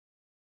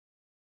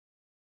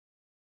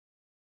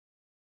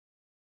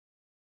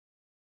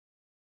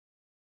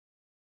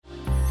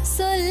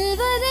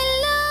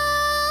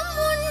சொல்வதெல்லாம்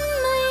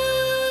உண்மை.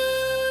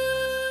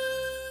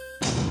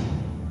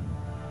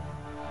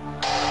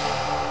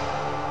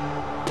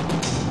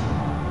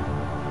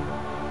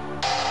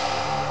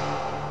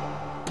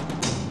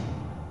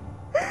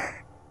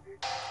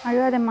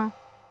 அழுவாதம்மா.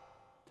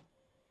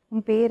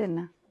 உன் பேர்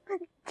என்ன?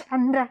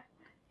 சந்திரா.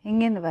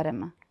 எங்கேருந்து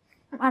வரேம்மா?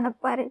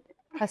 மணப்பாறை.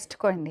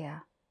 ஃபர்ஸ்ட் குழந்தையா?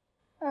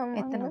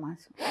 எத்தனை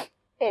மாதம்?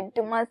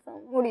 8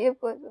 மாதம் முடிய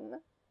போகுதுங்க.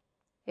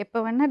 எப்போ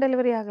வேணா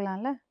டெலிவரி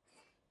ஆகலாம்ல?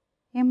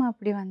 ஏம்மா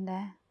அப்படி வந்த?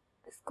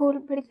 ஸ்கூல்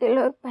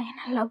படிக்கையில் ஒரு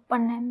பையனை லவ்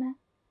பண்ணேன்.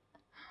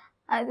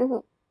 அது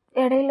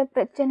இடையில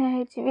பிரச்சனை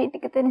ஆயிடுச்சு.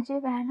 வீட்டுக்கு தெரிஞ்சு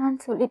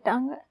வேணான்னு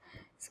சொல்லிட்டாங்க.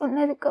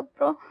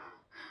 சொன்னதுக்கப்புறம்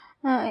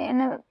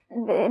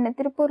என்னை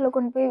திருப்பூரில்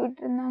கொண்டு போய்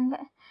விட்டுருந்தாங்க.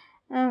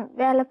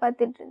 வேலை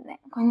பார்த்துட்டு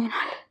இருந்தேன் கொஞ்ச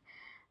நாள்.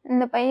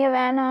 இந்த பையன்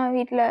வேணாம்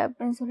வீட்டில்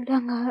அப்படின்னு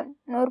சொல்லிட்டாங்க.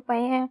 இன்னொரு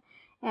பையன்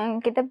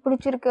என்கிட்ட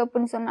பிடிச்சிருக்கு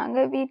அப்படின்னு சொன்னாங்க.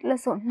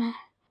 வீட்டில் சொன்னேன்.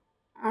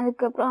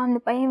 அதுக்கப்புறம் அந்த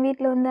பையன்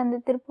வீட்டில் வந்து அந்த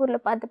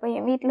திருப்பூரில் பார்த்த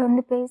பையன் வீட்டில்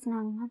வந்து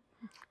பேசினாங்க.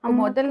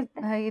 முதல்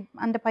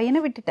அந்த பையனை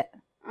விட்டுட்டேன்.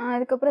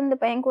 அதுக்கப்புறம் இந்த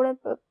பையன் கூட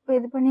இப்போ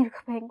இது பண்ணியிருக்க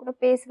பையன் கூட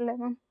பேசல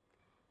மேம்.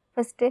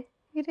 ஃபஸ்ட்டு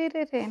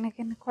இரு எனக்கு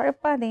என்ன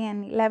குழப்பாதீங்க.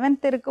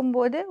 11th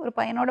இருக்கும்போது ஒரு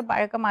பையனோட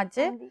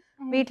பழக்கமாச்சு.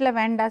 வீட்டில்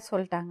வேண்டாம்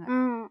சொல்லிட்டாங்க.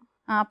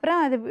 அப்புறம்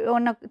அது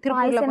ஒன்று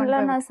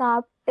திருப்பூரில் நான்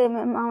சாப்பிட்டேன்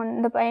மேம். அவன்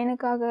இந்த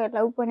பையனுக்காக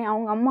லவ் பண்ணி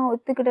அவங்க அம்மா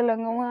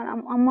ஒத்துக்கிடலைங்க.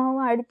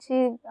 அம்மாவும் அடித்து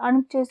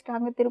அனுப்பிச்சி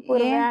வச்சிட்டாங்க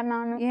திருப்பூர்.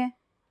 வேணான்னு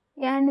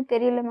ஏன்னு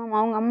தெரியல மேம்.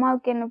 அவங்க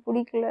அம்மாவுக்கு என்ன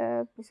பிடிக்கல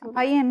அப்படி சொல்லி.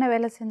 பையன் என்ன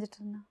வேலை செஞ்சுட்டு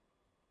இருந்தான்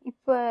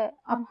இப்போ?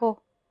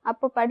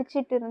 அப்போ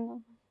படிச்சுட்டு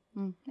இருந்தோம்.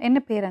 என்ன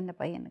பேர் அந்த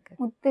பையனுக்கு?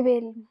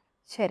 முத்துவேல்.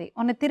 சரி,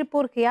 உன்னை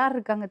திருப்பூருக்கு யார்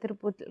இருக்காங்க?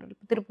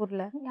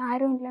 திருப்பூரில்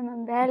யாரும் இல்லை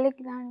மேம்.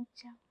 வேலைக்கு தான்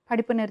அனுப்பிச்சா.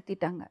 படிப்பு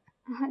நிறுத்திட்டாங்க.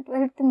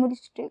 12th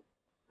முடிச்சுட்டு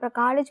அப்புறம்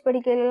காலேஜ்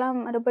படிக்கலாம்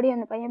மறுபடியும்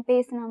அந்த பையன்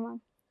பேசினான் மேம்.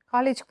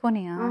 காலேஜ்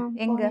போனியா?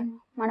 எங்க?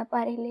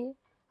 மணப்பாறையிலே.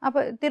 அப்போ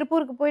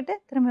திருப்பூருக்கு போயிட்டு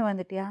திரும்பி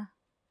வந்துட்டியா?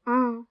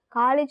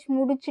 காலேஜ்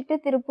முடிச்சுட்டு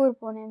திருப்பூர்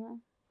போனேன் மேம்.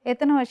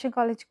 எத்தனை வருஷம்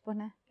காலேஜுக்கு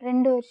போனேன்?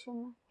 2 வருஷம்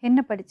மேம். என்ன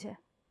படிச்ச?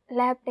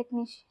 Lab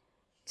technician.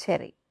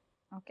 சரி,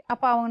 ஓகே.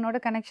 அப்போ அவனோட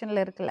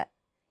கனெக்ஷனில்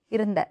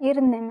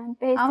இருந்தேன் மேம்.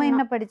 அவன்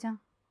என்ன படித்தான்?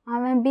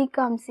 அவன்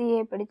பிகாம்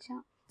சிஏ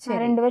படித்தான்.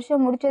 2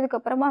 வருஷம் முடிச்சதுக்கு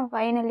அப்புறமா அவன்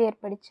ஃபைனல்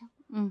இயர் படித்தான்.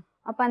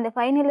 அப்போ அந்த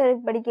ஃபைனல்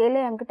இயர் படிக்கையில்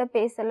என்கிட்ட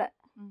பேசலை.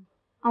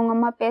 அவங்க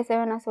அம்மா பேச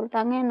வேணாம்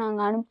சொல்லிட்டாங்க.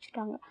 நாங்கள்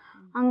அனுப்பிச்சிட்டாங்க.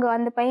 அங்கே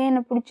அந்த பையன்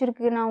என்ன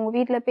பிடிச்சிருக்கு, நான் உங்கள்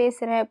வீட்டில்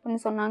பேசுகிறேன்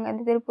அப்படின்னு சொன்னாங்க.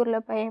 அந்த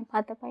திருப்பூரில் பையன்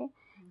பார்த்த பையன்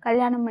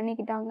கல்யாணம்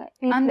பண்ணிக்கிட்டாங்க.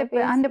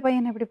 அந்த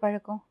பையன் எப்படி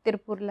பழக்கம்?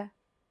 திருப்பூரில்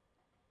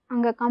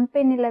அங்கே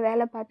கம்பெனியில்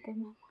வேலை பார்த்தேன்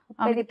மேம்.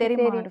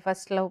 தெரியும்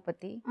ஃபர்ஸ்ட் லவ்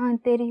பற்றி?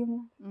 தெரியும்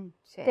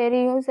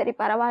தெரியும். சரி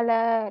பரவாயில்ல,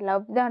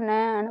 லவ் தானே,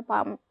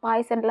 ஆனால்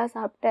பாய்சன்லாம்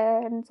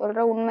சாப்பிட்டேன்னு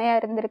சொல்கிற உண்மையாக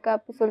இருந்திருக்கா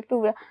அப்படி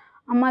சொல்லிட்டு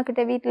அம்மா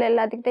கிட்ட வீட்டில்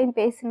எல்லாத்துக்கிட்டையும்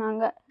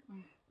பேசினாங்க.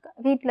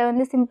 வீட்டில்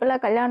வந்து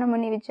சிம்பிளாக கல்யாணம்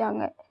பண்ணி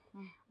வச்சாங்க.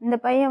 இந்த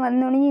பையன்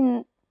வந்தோடனே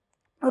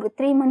ஒரு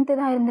 3 மந்த்து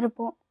தான்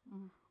இருந்திருப்போம்.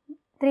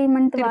 3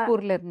 மந்த்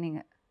திருப்பூரில்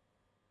இருந்தீங்க?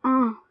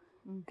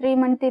 3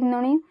 மந்த்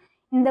இருந்தோடனே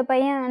இந்த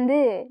பையன் வந்து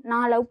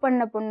நான் லவ்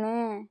பண்ண பொண்ணு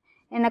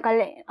என்ன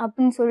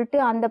அப்படின்னு சொல்லிட்டு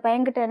அந்த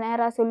பையன்கிட்ட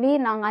நேராக சொல்லி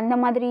நாங்கள் அந்த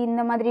மாதிரி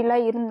இந்த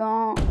மாதிரிலாம்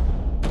இருந்தோம்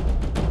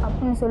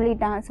அப்படின்னு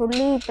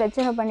சொல்லி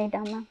பிரச்சனை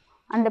பண்ணிட்டாங்க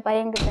அந்த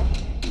பையன்கிட்ட.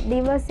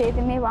 டிவோர்ஸ்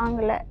எதுவுமே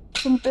வாங்கலை,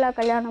 சிம்பிளாக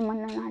கல்யாணம்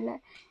பண்ணனால.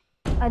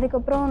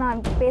 அதுக்கப்புறம் நான்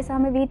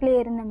பேசாமல் வீட்டிலே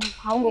இருந்தேன்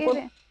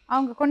மேம்.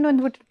 அவங்க கொண்டு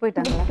வந்து விட்டுட்டு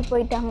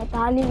போயிட்டாங்க.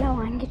 தாலிலாம்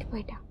வாங்கிட்டு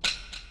போயிட்டாங்க.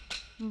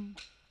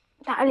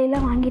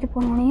 தாலிலாம் வாங்கிட்டு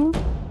போனோடனையும்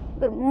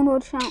ஒரு 3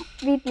 வருஷம்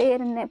வீட்டிலே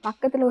இருந்தேன்.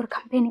 பக்கத்தில் ஒரு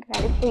கம்பெனிக்கு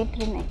வேலைக்கு போயிட்டு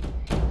இருந்தேன்.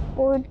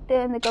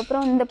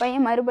 அதுக்கப்புறம் இந்த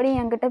பையன் மறுபடியும்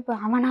என்கிட்ட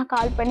அவனாக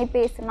கால் பண்ணி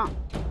பேசினான்.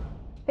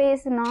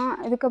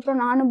 அதுக்கப்புறம்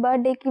நானும்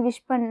பர்த்டேக்கு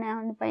விஷ் பண்ணேன்.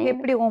 அந்த பையன்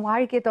எப்படி உன்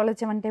வாழ்க்கையை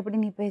தொலைச்சவன்ட்டு எப்படி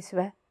நீ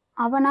பேசுவ?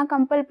 அவனா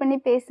கம்பல் பண்ணி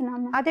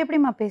பேசினான். அது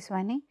எப்படிமா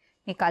பேசுவ?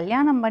 நீ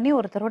கல்யாணம் பண்ணி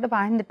ஒருத்தரோட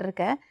வாழ்ந்துட்டு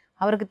இருக்க,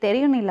 அவருக்கு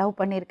தெரியும் நீ லவ்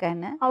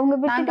பண்ணிருக்கன்னு. அவங்க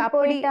விட்டுட்டு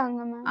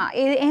போயிட்டாங்க.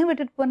 ஏன்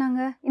விட்டுட்டு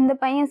போனாங்க? இந்த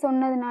பையன்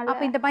சொன்னதுனால.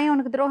 அப்ப இந்த பையன்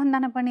உனக்கு துரோகம்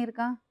தானே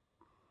பண்ணிருக்கான்.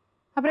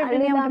 அப்புறம்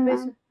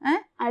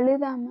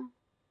அழுதாம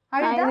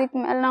இதுக்கு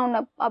மேல நான் உன்னை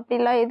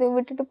அப்படிலாம் எதுவும்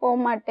விட்டுட்டு போக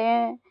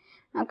மாட்டேன்,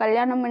 நான்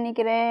கல்யாணம்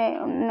பண்ணிக்கிறேன்,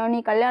 நீ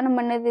கல்யாணம்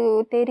பண்ணது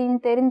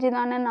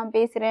தெரிஞ்சுதானே நான்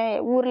பேசுறேன்,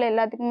 ஊர்ல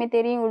எல்லாத்துக்குமே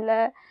தெரியும்ல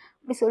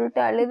அப்படி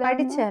சொல்லிட்டு அழுது.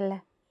 படிச்சல?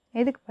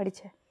 எதுக்கு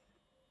படிச்ச?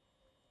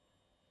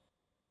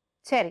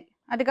 சரி,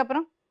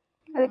 அதுக்கப்புறம்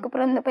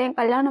இந்த பையன்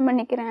கல்யாணம்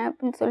பண்ணிக்கிறேன்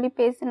அப்படின்னு சொல்லி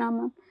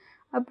பேசினாம.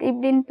 அப்படி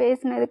இப்படின்னு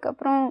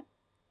பேசினதுக்கப்புறம்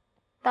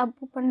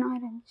தப்பு பண்ண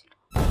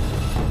ஆரம்பிச்சிடும்.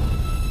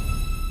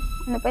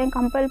 அந்த பையன்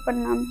கம்பல்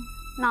பண்ணாம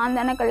நான்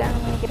தானே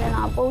கல்யாணம் பண்ணிக்கிறேன்,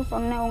 நான் அப்பவும்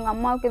சொன்னேன் உங்கள்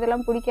அம்மாவுக்கு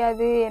இதெல்லாம்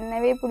பிடிக்காது,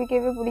 என்னவே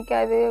பிடிக்கவே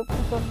பிடிக்காது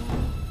அப்படி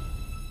சொன்னேன்.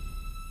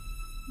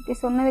 இப்படி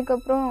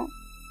சொன்னதுக்கப்புறம்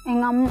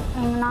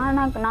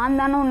நான்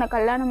தானே உன்னை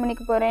கல்யாணம்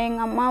பண்ணிக்க போகிறேன்,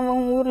 எங்கள்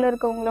அம்மாவும் ஊரில்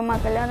இருக்கவங்களம்மா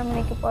கல்யாணம்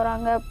பண்ணிக்க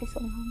போகிறாங்க அப்படி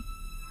சொன்னாங்க.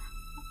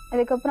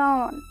 அதுக்கப்புறம்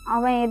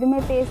அவன் எதுவுமே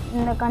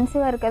இந்த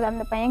கன்சீவாக இருக்கிறது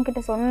அந்த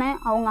பையன்கிட்ட சொன்னேன்.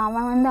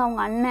 அவன் வந்து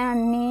அவங்க அண்ணன்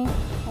அண்ணி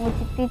அவங்க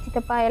சித்தி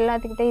சித்தப்பா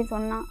எல்லாத்துக்கிட்டையும்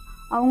சொன்னான்.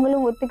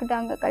 அவங்களும்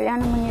ஒத்துக்கிட்டாங்க,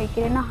 கல்யாணம் பண்ணி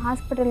வைக்கிறேன்னா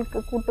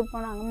ஹாஸ்பிட்டலுக்கு கூப்பிட்டு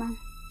போனாங்க மேம்.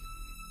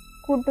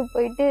 கூப்பிட்டு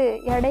போயிட்டு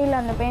இடையில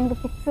அந்த பையனுக்கு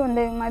ஃபிக்ஸ்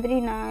வந்தது மாதிரி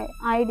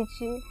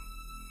ஆயிடுச்சு.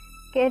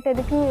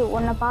 கேட்டதுக்கு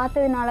உன்னை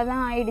பார்த்ததுனால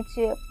தான்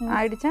ஆயிடுச்சு.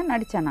 ஆயிடுச்சா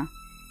நடிச்சானா?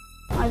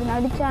 அது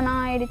நடிச்சானா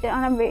ஆயிடுச்சு.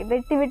 ஆனால்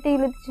வெட்டி வெட்டி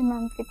இழுத்துச்சு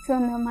மேம், ஃபிக்ஸ்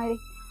வந்த மாதிரி.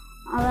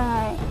 அவன்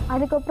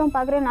அதுக்கப்புறம்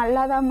பார்க்குறேன்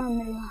நல்லா தான் மேம்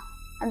இருக்கான்.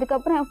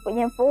 அதுக்கப்புறம்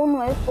என்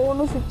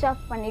ஃபோனும் சுவிட்ச்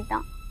ஆஃப்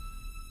பண்ணிட்டான்.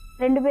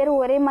 2 பேரும்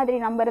ஒரே மாதிரி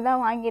நம்பர்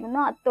தான்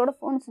வாங்கியிருந்தோம். அதோட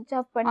ஃபோன் சுவிட்ச்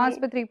ஆஃப் பண்ணி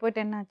ஆஸ்பத்திரிக்கு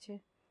போயிட்டு என்னாச்சு?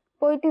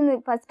 போயிட்டு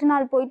ஃபஸ்ட்டு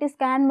நாள் போயிட்டு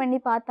ஸ்கேன் பண்ணி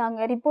பார்த்தாங்க.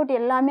 ரிப்போர்ட்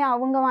எல்லாமே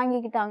அவங்க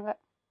வாங்கிக்கிட்டாங்க.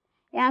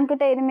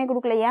 என்கிட்ட எதுவுமே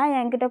கொடுக்கல. ஏன்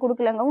என்கிட்ட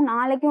கொடுக்கலங்கவும்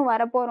நாளைக்கும்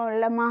வரப்போகிறோம்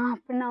இல்லைம்மா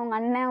அப்படின்னு அவங்க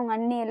அண்ணன் அவங்க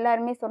அண்ணி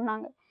எல்லாருமே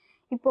சொன்னாங்க.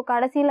 இப்போது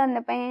கடைசியில்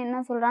அந்த பையன்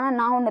என்ன சொல்கிறான்னா,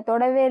 நான் உன்னை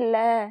தொடவே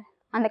இல்லை,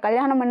 அந்த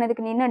கல்யாணம்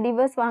பண்ணதுக்கு நீ இன்னும்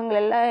டிவோர்ஸ்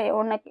வாங்கலைல்ல,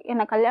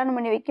 என்னை கல்யாணம்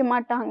பண்ணி வைக்க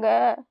மாட்டாங்க,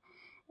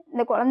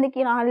 இந்த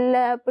குழந்தைக்கு நான்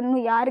இல்லை அப்படின்னு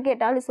யார்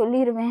கேட்டாலும்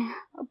சொல்லிடுவேன்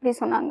அப்படி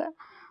சொன்னாங்க.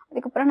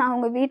 அதுக்கப்புறம் நான்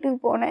அவங்க வீட்டுக்கு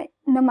போனேன்.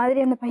 இந்த மாதிரி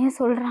அந்த பையன்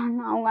சொல்கிறாங்க.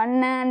 அவங்க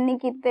அண்ணன்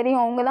அன்னைக்கு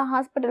தெரியும், அவங்க தான்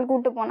ஹாஸ்பிட்டல்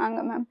கூப்பிட்டு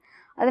போனாங்க மேம்.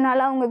 அதனால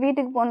அவங்க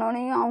வீட்டுக்கு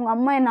போனோடனையும் அவங்க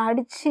அம்மா என்னை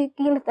அடித்து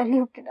கீழே தள்ளி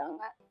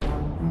விட்டுட்டாங்க.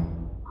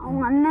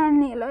 அவங்க அண்ணன்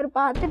அண்ணி எல்லோரும்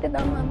பார்த்துட்டு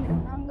தான் மேம்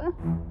இருந்தாங்க.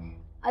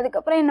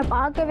 அதுக்கப்புறம் என்னை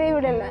பார்க்கவே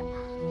விடலை.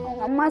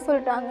 அவங்க அம்மா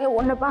சொல்லிட்டாங்க,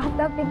 உன்னை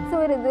பார்த்தா ஃபிக்ஸ்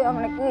வருது,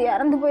 அவனுக்கு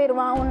இறந்து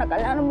போயிடுவான், உன்னை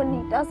கல்யாணம்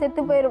பண்ணிக்கிட்டா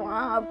செத்து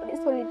போயிடுவான் அப்படி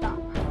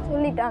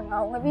சொல்லிட்டாங்க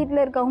அவங்க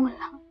வீட்டில்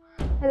இருக்கவங்கலாம்.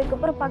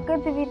 அதுக்கப்புறம்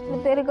பக்கத்து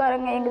வீட்டில்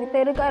தெருக்காரங்க, எங்களுக்கு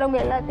தெருக்காரவங்க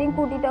எல்லாத்தையும்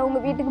கூட்டிகிட்டு அவங்க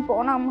வீட்டுக்கு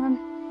போனாங்க.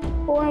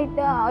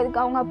 போயிட்டு அதுக்கு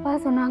அவங்க அப்பா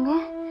சொன்னாங்க,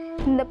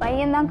 இந்த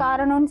பையன்தான்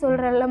காரணம்னு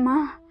சொல்கிறல்லம்மா,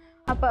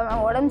 அப்போ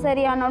அவன் உடம்பு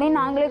சரியானோடனே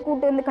நாங்களே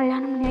கூப்பிட்டு வந்து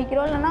கல்யாணம் பண்ணி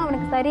வைக்கிறோம், இல்லைன்னா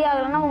அவனுக்கு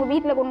சரியாகலைன்னா அவங்க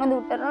வீட்டில் கொண்டு வந்து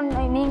விட்டுறோம்,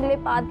 நீங்களே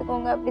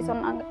பார்த்துக்கோங்க அப்படி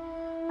சொன்னாங்க.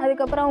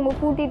 அதுக்கப்புறம் அவங்க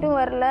கூட்டிகிட்டும்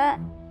வரல,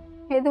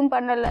 எதுவும்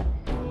பண்ணலை.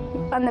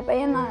 இப்போ அந்த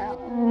பையன்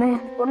அந்த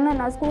பொண்ணை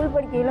நான் ஸ்கூல்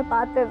படிக்கையில்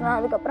பார்த்தது தான்,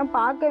 அதுக்கப்புறம்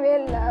பார்க்கவே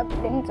இல்லை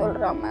அப்படின்னு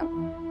சொல்கிறான் மேம்.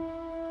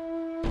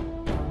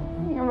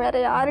 வேற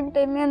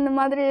யாருக்கிட்டையுமே அந்த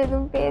மாதிரி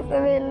எதுவும்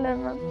பேசவே இல்லை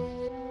மேம்.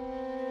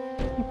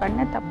 நீ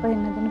பண்ண தப்பு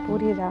என்னதுன்னு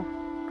புரியுதா?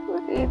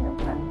 புரியுது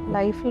மேம்.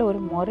 லைஃப்பில் ஒரு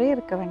முறை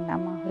இருக்க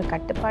வேண்டாமா, ஒரு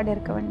கட்டுப்பாடு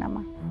இருக்க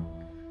வேண்டாமா?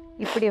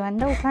 இப்படி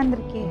வந்தால்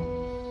உட்காந்துருக்கே,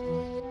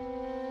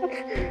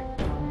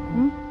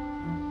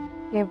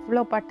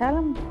 எவ்வளோ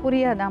பட்டாலும்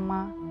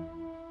புரியாதாம்மா?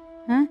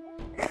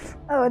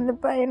 அந்த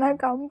பையனா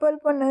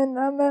கம்பல்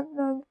பண்ணதுதான் மேம்,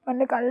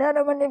 நான்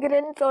கல்யாணம்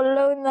பண்ணிக்கிறேன்னு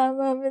சொல்லவும் தான்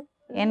மேம்.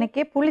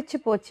 எனக்கே புளிச்சு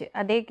போச்சு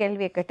அதே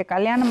கேள்வியை கேட்டு.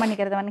 கல்யாணம்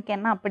பண்ணிக்கிறதவனுக்கு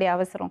என்ன அப்படி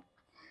அவசரம்?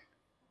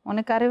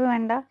 உனக்கு அறிவு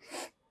வேண்டாம்?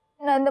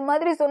 நான் இந்த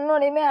மாதிரி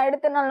சொன்னோடனே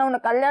அடுத்த நாள் நான் உன்னை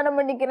கல்யாணம்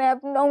பண்ணிக்கிறேன்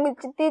அப்படின்னு அவங்க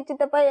சித்தி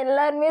சித்தப்பா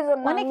எல்லாருமே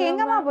சொன்னாங்க. உனக்கு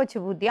எங்கம்மா போச்சு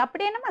புத்தி?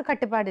 அப்படி என்னம்மா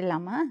கட்டுப்பாடு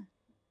இல்லாம?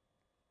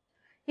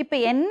 இப்ப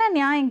என்ன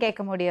நியாயம்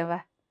கேட்க முடியவ?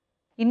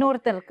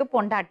 இன்னொருத்தருக்கு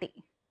பொண்டாட்டி,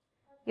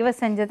 இவ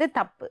செஞ்சது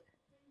தப்பு,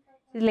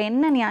 இதுல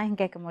என்ன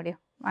நியாயம் கேட்க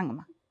முடியும்?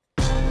 வாங்கம்மா.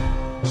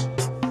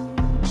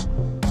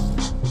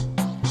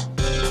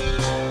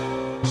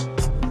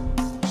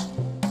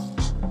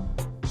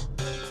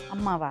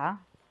 அம்மாவா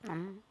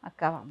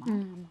அக்காவாம்மா?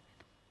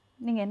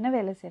 நீங்கள் என்ன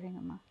வேலை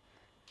செய்கிறீங்கம்மா?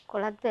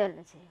 குளத்து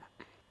வேலை செய்வேன்.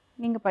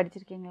 நீங்கள்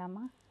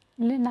படிச்சிருக்கீங்களாம்மா?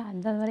 இல்லை, நான்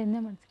அந்த வரையும்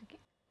தான்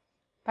படிச்சிருக்கேன்.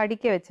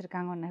 படிக்க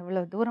வச்சுருக்காங்க ஒன்று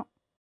இவ்வளோ தூரம்.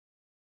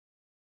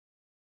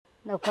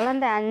 இந்த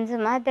குழந்தை 5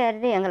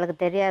 மாதம் எங்களுக்கு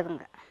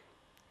தெரியாதுங்க.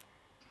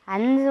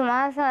 5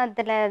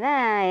 மாதத்துல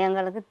தான்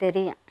எங்களுக்கு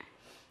தெரியும்.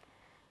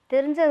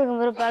 தெரிஞ்சதுக்கு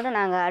பிற்பாடு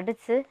நாங்கள்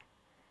அடித்து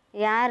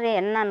யார்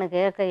என்னன்னு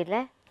கேட்கையில்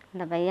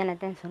இந்த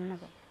பையனைத்தான்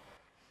சொன்னது,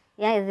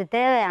 ஏன் இது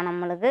தேவையா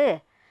நம்மளுக்கு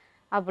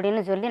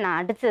அப்படின்னு சொல்லி நான்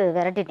அடித்து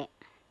விரட்டிட்டேன்.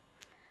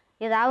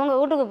 இது அவங்க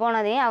வீட்டுக்கு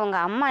போனதையும் அவங்க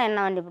அம்மா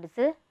என்ன வண்டி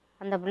பிடிச்சி,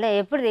 அந்த பிள்ளை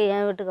எப்படி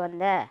என் வீட்டுக்கு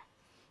வந்த,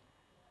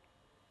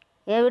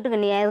 என்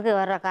வீட்டுக்கு நீ எதுக்கு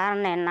வர்ற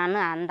காரணம் என்னான்னு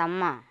அந்த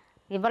அம்மா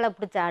இவளை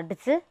பிடிச்சி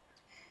அடித்து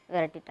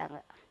விரட்டிட்டாங்க.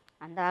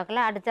 அந்த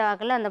வாக்கில் அடித்த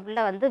வாக்கில் அந்த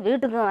பிள்ளை வந்து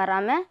வீட்டுக்கும்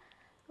வராமல்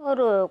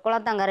ஒரு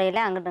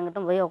குளத்தங்கரையில் அங்கிட்டும்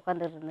இங்கிட்டும் போய்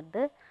உட்காந்துட்டு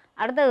இருந்துட்டு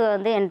அடுத்தது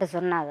வந்து என்கிட்ட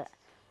சொன்னாங்க,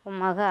 உன்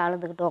மக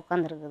அழுதுகிட்டு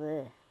உட்காந்துருக்குது,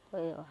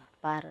 போய்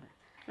பாருன்னு.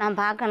 நான்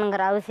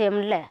பார்க்கணுங்கிற அவசியம்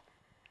இல்லை,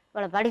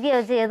 இவளை படிக்க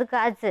வச்சு எதுக்கு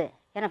ஆச்சு,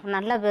 எனக்கு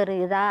நல்ல பேர்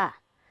இதா,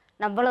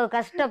 நம்மளவு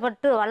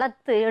கஷ்டப்பட்டு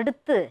வளர்த்து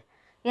எடுத்து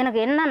எனக்கு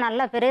என்ன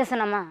நல்ல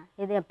பிரயோசனமா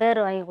இது என் பேர்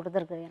வாங்கி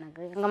கொடுத்துருக்கு,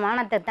 எனக்கு எங்கள்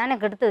மானத்தை தானே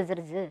கெடுத்து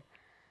வச்சிருச்சு,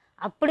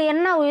 அப்படி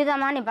என்ன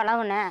உயிதமா நீ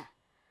பழகுன,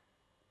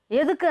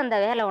 எதுக்கு அந்த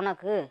வேலை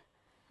உனக்கு,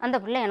 அந்த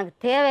பிள்ளை எனக்கு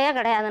தேவையே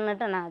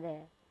கிடையாதுன்னுட்டு நான் அதை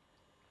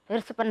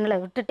பெருசு பண்ணல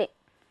விட்டுட்டேன்.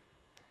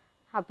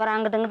 அப்புறம்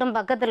அங்கிட்டும் இங்கிட்டும்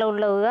பக்கத்தில்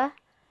உள்ளவங்க,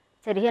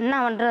 சரி என்ன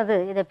பண்ணுறது,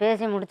 இதை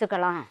பேசி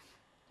முடிச்சுக்கலாம்,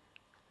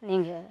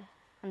 நீங்கள்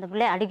அந்த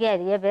பிள்ளைய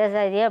அடிக்காதியே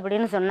பேசாதியே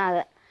அப்படின்னு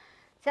சொன்னாங்க.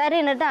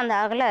 சரின்னுட்டு அந்த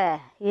ஆகில்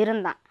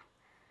இருந்தான்.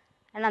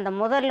 ஏன்னா அந்த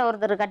முதல்ல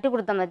ஒருத்தர் கட்டி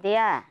கொடுத்த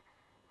பார்த்தியா,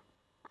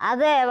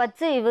 அதை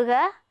வச்சு இவங்க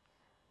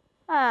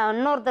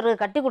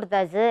இன்னொருத்தருக்கு கட்டி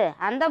கொடுத்தாச்சு,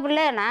 அந்த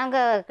பிள்ளைய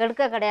நாங்கள்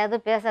கெடுக்க கிடையாது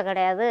பேச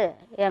கிடையாது,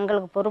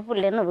 எங்களுக்கு பொறுப்பு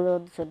இல்லைன்னு இவங்க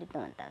வந்து சொல்லிட்டு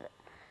வந்துட்டாங்க.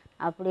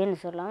 அப்படின்னு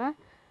சொல்லாமல்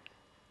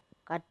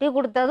கட்டி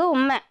கொடுத்தது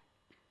உண்மை,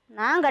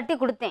 நான் கட்டி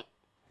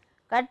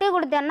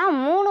கொடுத்தேன்னா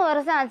 3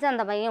 வருஷம் ஆச்சு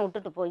அந்த பையன்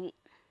விட்டுட்டு போய்.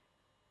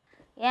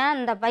 ஏன்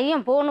இந்த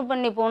பையன் ஃபோனு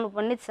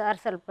பண்ணி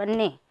சார்சல்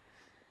பண்ணி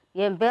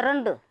என்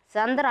பிறண்டு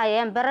சந்திரா,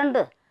 என்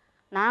பிறண்டு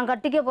நான்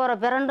கட்டிக்க போகிற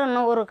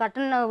பிறண்டுன்னு ஒரு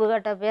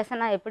கட்டினவங்கிட்ட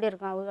பேசினா எப்படி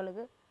இருக்கும்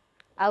அவங்களுக்கு?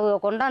 அவங்க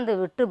கொண்டாந்து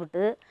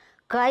விட்டு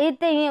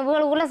கைத்தையும்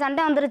இவங்களுக்குள்ளே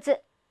சண்டை வந்துருச்சு.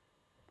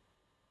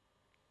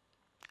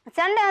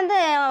 சண்டை வந்து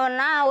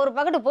நான் ஒரு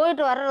பக்கத்து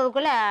போயிட்டு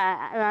வர்றதுக்குள்ளே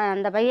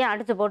அந்த பையன்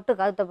அடித்து போட்டு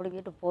கழுத்தை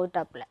பிடிக்கிட்டு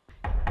போயிட்டாப்புல.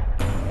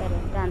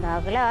 சரின்ட்டு அந்த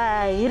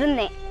வகையில்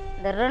இருந்தேன்.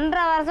 இந்த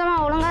 2.5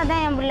 வருஷமாக ஒழுங்காக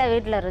தான் என் பிள்ளை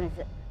வீட்டில்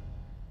இருந்துச்சு.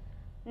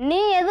 நீ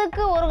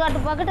எதுக்கு ஒரு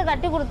பக்கத்து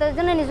கட்டி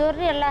கொடுத்ததுன்னு நீ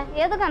சொல்றியல்ல,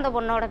 எதுக்கு அந்த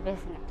பொண்ணோட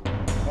பேசினேன்?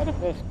 சரி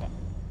பேசிட்டேன்.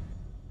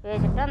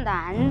 பேசிட்டு அந்த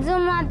 5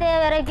 மாதே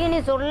வரைக்கும் நீ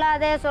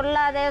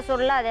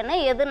சொல்லாதேன்னு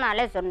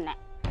எதுனாலே சொன்னேன்.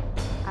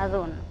 அது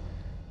ஒன்று.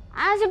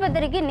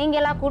 ஆஸ்பத்திரிக்கு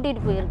நீங்களாம்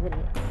கூட்டிகிட்டு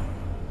போயிருக்கிறீங்க,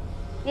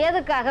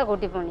 எதுக்காக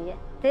கூட்டி போனீங்க?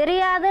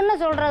 தெரியாதுன்னு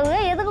சொல்கிறவங்க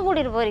எதுக்கு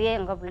கூட்டிகிட்டு போறீங்க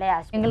எங்கள் பிள்ளைய?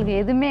 எங்களுக்கு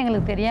எதுவுமே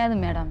எங்களுக்கு தெரியாது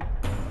மேடம்.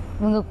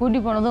 இவங்க கூட்டி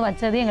போனதும்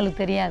வச்சதே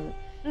எங்களுக்கு தெரியாது.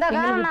 இந்த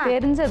எங்களுக்கு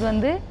தெரிஞ்சது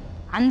வந்து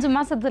 5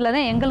 மாசத்துல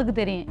தான் எங்களுக்கு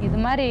தெரியும். இது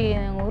மாதிரி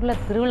எங்கள்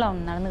ஊரில் திருவிழா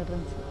ஒன்று நடந்துக்கிட்டு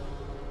இருந்துச்சு.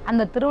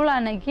 அந்த திருவிழா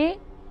அன்னைக்கு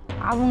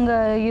அவங்க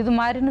இது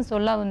மாதிரின்னு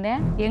சொல்ல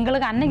வந்தேன்.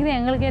 எங்களுக்கு அன்னைக்கு தான்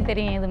எங்களுக்கே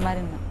தெரியும் இது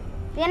மாதிரின்னு.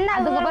 என்ன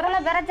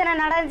அதுக்கப்புறம் பிரச்சனை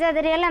நடந்துச்சா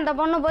தெரியல. அந்த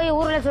பொண்ணு போய்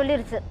ஊரில்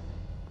சொல்லிருச்சு.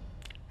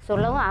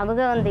 சொல்லவும்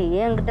அவங்க வந்து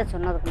என்கிட்ட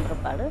சொன்னதுக்கு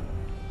பிற்பாடு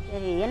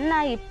சரி என்ன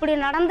இப்படி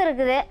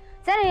நடந்துருக்குது,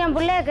 சரி என்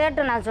பிள்ளைய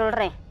கேட்டு நான்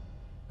சொல்கிறேன்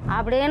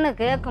அப்படின்னு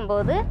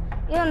கேட்கும்போது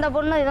இந்த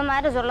பொண்ணு இது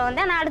மாதிரி சொல்ல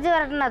வந்தேன். நான் அடித்து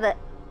விரட்டினது.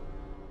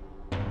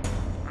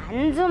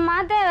 5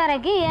 மாதம்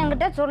வரைக்கும்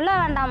என்கிட்ட சொல்ல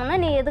வேண்டாம்னு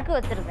நீ எதுக்கு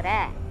வச்சிருக்கிற?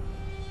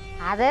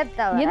 அதே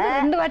தவிர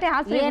 2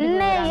 வாட்டி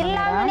என்ன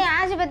இல்லாம நீ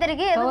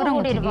ஆஸ்பத்திரிக்கு எதுக்கு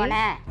கூட்டிட்டு போன?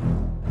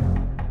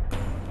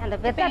 அந்த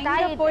பெத்த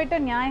தாய்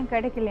போயிட்டு நியாயம்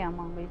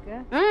கிடைக்கலையாமா உங்களுக்கு?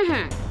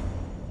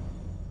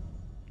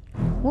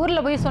 ஊர்ல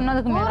போய்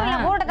சொன்னதுக்கு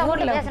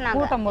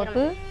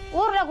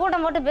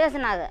கூட்டம் போட்டு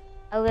பேசினாங்க.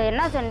 அவங்க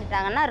என்ன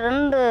சொல்லிட்டாங்கன்னா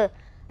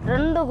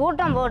 2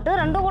 கூட்டம் போட்டு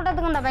 2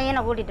 கூட்டத்துக்கு இந்த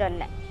பையனை கூட்டிட்டு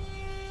வரல.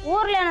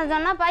 ஊர்ல என்ன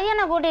சொன்னா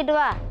பையனை கூட்டிட்டு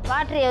வா,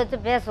 வாட்டரியை வச்சு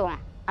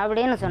பேசுவோம்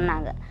அப்படின்னு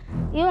சொன்னாங்க.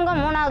 இவங்க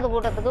 3வது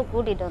கூட்டத்துக்கு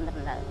கூட்டிட்டு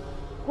வந்துருந்தாங்க.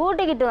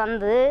 கூட்டிக்கிட்டு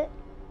வந்து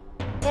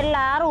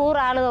எல்லாரும் ஊர்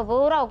ஆளுக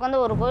பூரா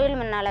உட்காந்து ஒரு கோயில்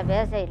முன்னால்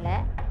பேசையில்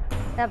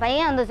இந்த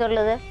பையன் வந்து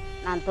சொல்லுது,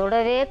 நான்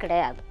தொடவே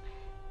கிடையாது,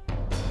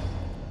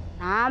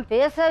 நான்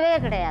பேசவே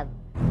கிடையாது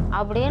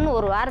அப்படின்னு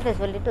ஒரு வார்த்தை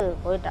சொல்லிட்டு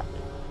போயிட்டாங்க.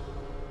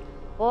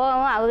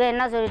 போகவும் அவங்க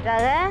என்ன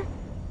சொல்லிட்டாங்க,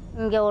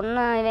 இங்கே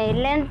ஒன்றும் இவன்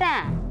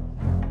இல்லைன்ட்டேன்,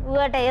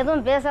 உங்கள்கிட்ட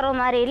எதுவும் பேசுகிற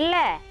மாதிரி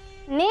இல்லை,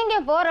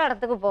 நீங்கள் போகிற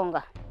இடத்துக்கு போங்க.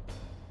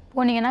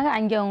 போனீங்கன்னாக்க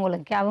அங்கே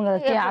உங்களுக்கு அவங்க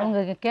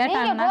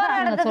கேட்டாங்கன்னா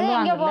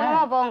இங்கே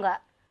போகணுமா போங்க.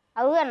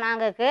 அவங்க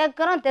நாங்கள்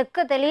கேட்குறோம்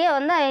தெக்க தெளிய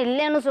வந்து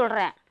இல்லைன்னு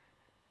சொல்கிறேன்.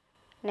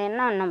 என்ன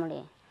பண்ண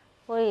முடியும்?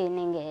 போய்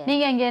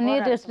நீங்கள் அங்கே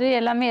நீட் டெஸ்ட்டு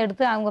எல்லாமே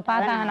எடுத்து அவங்க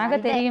பார்த்தாங்கனாக்க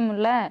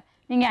தெரியுமில்ல,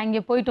 நீங்கள்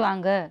அங்கே போயிட்டு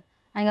வாங்க,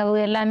 அங்கே அவங்க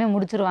எல்லாமே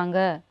முடிச்சிருவாங்க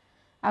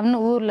அப்படின்னு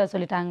ஊரில்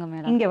சொல்லிட்டாங்க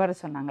மேடம். இங்கே வர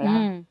சொன்னாங்களா?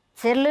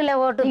 செல்லில்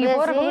ஓட்டு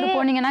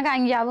போனீங்கன்னாக்கா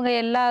அங்கே அவங்க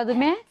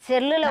எல்லாதுமே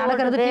செல்லில்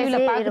நடக்கிறது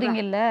டிவியில்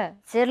பார்க்குறீங்கல்ல,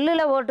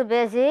 செல்லில் ஓட்டு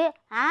பேசி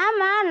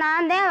ஆமாம்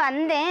நான் தான்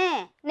வந்தேன்,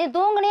 நீ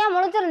தூங்குனியா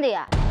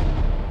முழிச்சிருந்தியா,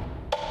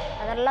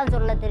 அதெல்லாம்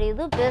சொல்ல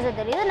தெரியுது, பேச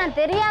தெரியுது. நான்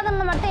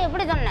தெரியாதுன்னு மட்டும்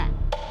எப்படி சொன்னேன்?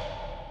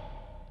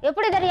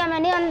 எப்படி தெரியாம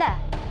நீ வந்த?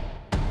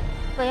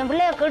 இப்போ என்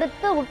பிள்ளைய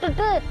கெடுத்து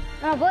விட்டுட்டு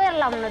நம்ம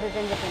போயிடலாம்னு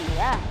செஞ்சுட்டு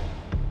இருந்தியா?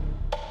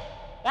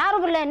 யாரு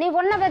பிள்ளை? நீ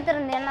பொண்ணை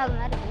பெற்றிருந்த என்ன அது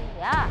மாதிரி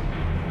செஞ்சியா?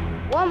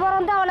 உன்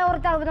பிறந்தா அவளை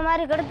ஒருத்தா இது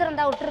மாதிரி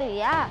கெடுத்துருந்தா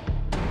விட்டுருவியா?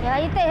 என்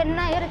வயிற்ற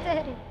என்ன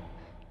இருச்சரி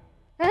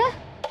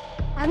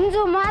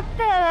 5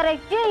 மாதம்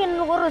வரைக்கும்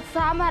இன்னும் ஒரு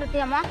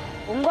சாமர்த்தியமா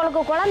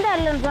உங்களுக்கு குழந்தை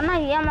இல்லைன்னு சொன்னா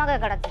என் மக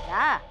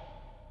கிடச்சிட்டா?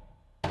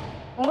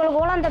 உங்களுக்கு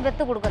குழந்தை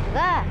பெத்து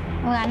கொடுக்கறதுக்கா?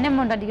 உங்க அண்ணன்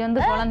பொண்டாட்டிக்கு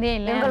வந்து குழந்தையே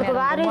இல்லை, உங்களுக்கு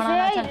வாரிசே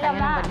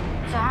இல்லம்மா.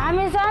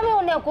 சாமி சாமி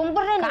உன்னை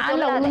கும்பிடுறேன்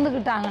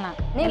விழுந்துக்கிட்டாங்கண்ணா.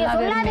 நீங்க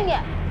சொல்லாதீங்க,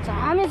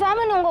 சாமி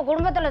சாமின்னு உங்க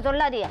குடும்பத்துல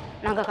சொல்லாதீங்க.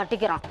 நாங்க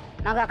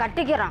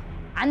கட்டிக்கிறோம்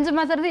 5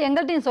 மாசம் இருந்து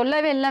எங்கள்கிட்டையும்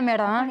சொல்லவே இல்லை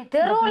மேடம்.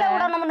 தெருவுல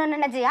விடணும்னு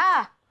நினைச்சியா?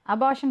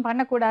 அபார்ஷன்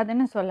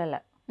பண்ணக்கூடாதுன்னு சொல்லல.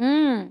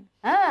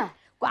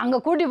 அங்க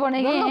கூட்டி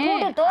போனீங்க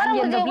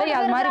அந்த பிள்ளைக்கு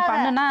அது மாதிரி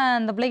பண்ணுனா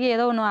அந்த பிள்ளைக்கு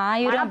ஏதோ ஒன்று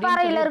ஆயிரம்.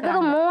 மணப்பாறையில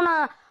இருக்குது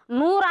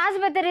 100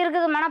 ஆஸ்பத்திரி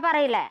இருக்குது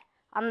மணப்பாறையில.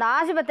 அந்த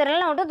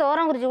ஆஸ்பத்திரியெல்லாம் விட்டு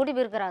தோரங்குறிச்சி கூட்டி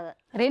போயிருக்கிறாங்க.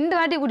 2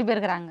 வாட்டி கூட்டி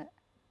போயிருக்கிறாங்க.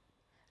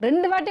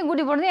 2 வாட்டியும்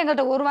கூட்டி போனது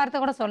எங்கள்கிட்ட ஒரு வார்த்தை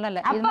கூட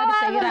சொல்லலை.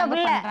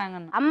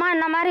 அம்மா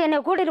இந்த மாதிரி என்னை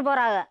கூட்டிட்டு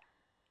போறாங்க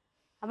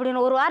அப்படின்னு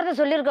ஒரு வார்த்தை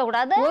சொல்லியிருக்க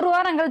கூடாது. ஒரு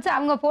வாரம் கழிச்சு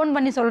அவங்க ஃபோன்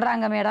பண்ணி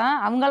சொல்றாங்க மேடம்.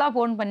 அவங்களா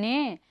ஃபோன் பண்ணி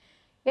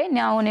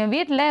நான் உன்னை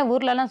வீட்டில்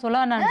ஊர்லலாம்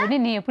சொல்ல வேணான்னு சொல்லி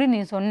நீ எப்படி நீ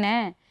சொன்ன,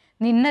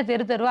 நீ இன்னும்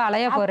தெருவா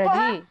அலைய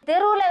போறடி,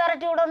 தெருவில்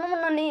விரட்டி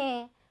விடணும்னு நீ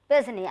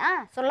பேசுனியா?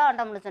 சொல்ல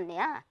வேண்டாம்னு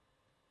சொன்னியா?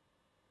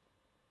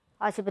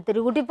 ஆஸ்பத்திரி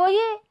கூட்டி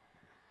போய்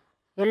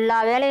எல்லா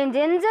வேலையும்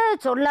செஞ்சு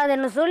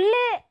சொல்லாதுன்னு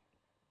சொல்லி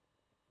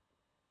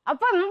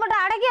அப்போ இம்பட்ட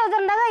அடக்கி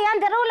வச்சிருந்தாங்க.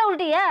 ஏன் தெருவில்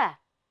விட்டிய?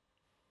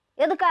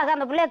 எதுக்காக?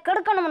 அந்த பிள்ளைய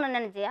கெடுக்கணும்னு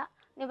நினைச்சியா?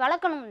 நீ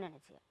வளர்க்கணும்னு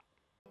நினைச்சியா?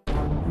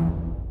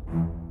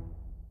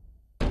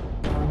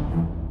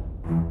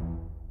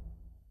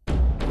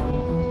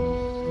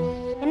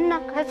 என்ன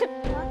கஷ்டம்?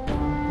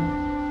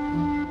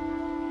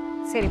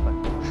 சரிப்பா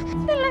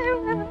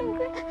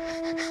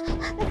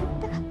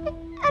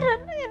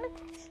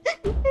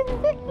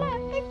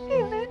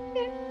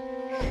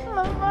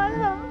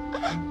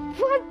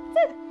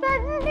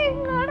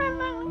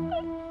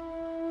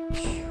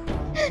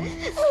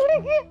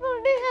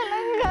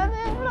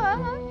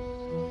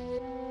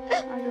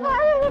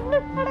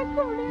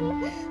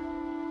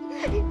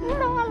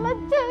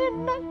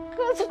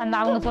அந்த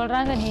அவங்க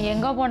சொல்றாங்க நீ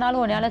எங்க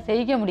போனாலும் உன்னால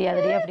செய்ய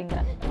முடியாதுடி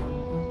அப்படிங்கிறாங்க.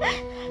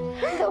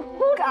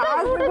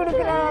 காசு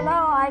கொடுக்குறேன்னா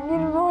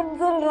வாங்கிடுவோன்னு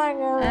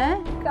சொல்றாங்க.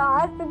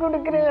 காசு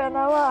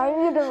கொடுக்குறேன்னா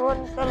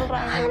வாங்கிடுவோன்னு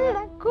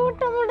சொல்றாங்க.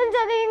 கூட்டம்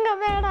முடிஞ்சது இங்க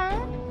வேணாம்,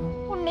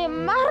 உன்னை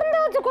மறந்து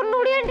வச்சு கொண்டு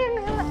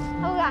முடியாண்டிங்க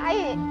அவங்க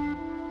ஆயி.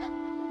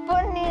 இப்போ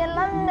நீ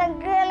எல்லாம் இந்த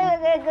கேள்வி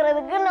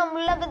கேட்கறதுக்கு நான்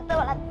முள்ள பெத்த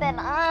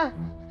வளர்த்தேனா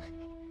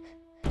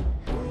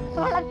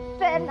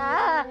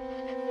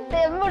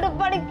தெம்முடு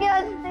படிக்க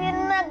வச்சு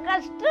என்ன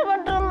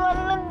கஷ்டப்பட்டு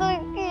மண்ணு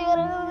தூக்கி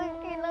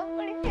தூக்கி நான்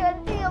படிக்க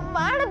வச்சு என்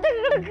மானத்தை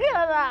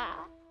கெடுக்கிறதா?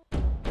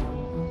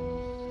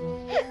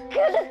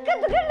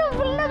 கெடுக்கிறதுக்கு நான்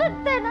முள்ள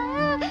பெத்தேனா?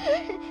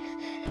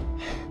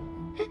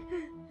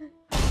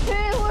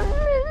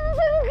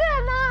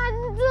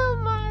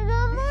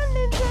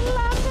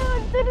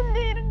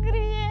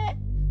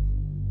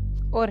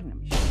 ஒரு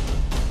நிமிஷம்.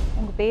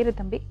 உங்க பேரு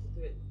தம்பி?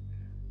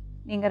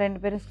 நீங்க 2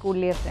 பேரும்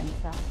ஸ்கூல்லேயே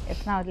ஃப்ரெண்ட்ஸா?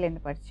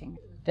 எத்தனாவதுலேருந்து படிச்சீங்க?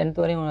 10th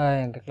வரையும்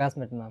எங்கள்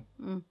கிளாஸ்மேட் மேம்.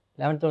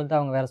 11th 12th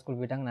அவங்க வேறு ஸ்கூல்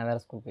போயிட்டாங்க, நான்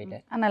வேறு ஸ்கூல்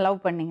போயிட்டேன். ஆனால் லவ்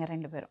பண்ணீங்க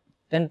 2 பேரும்?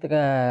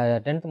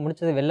 10th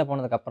முடிச்சது வெளில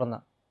போனதுக்கு அப்புறம்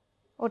தான்.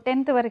 ஓ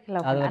 10th வரைக்கும்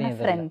லவ்? அது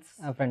வரையும் ஃப்ரெண்ட்ஸ்?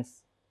 ஃப்ரெண்ட்ஸ்,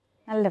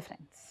 நல்ல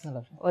ஃப்ரெண்ட்ஸ்.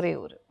 ஒரே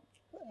ஊர்.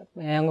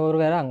 எங்கள்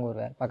ஊர் வேறு, அங்கே ஊர்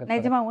வேறு, பக்கத்து.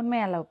 நிஜமா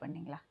உண்மையாக லவ்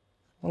பண்ணீங்களா?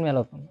 உண்மையாக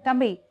லவ் பண்ணேன்.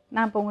 தம்பி,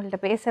 நான் இப்போ உங்கள்கிட்ட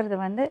பேசுறது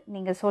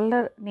நீங்கள்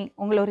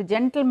உங்களை ஒரு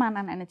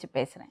ஜென்டில்மேனாக நினச்சி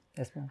பேசுகிறேன்.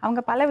 Yes ma'am.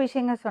 அவங்க பல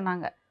விஷயங்கள்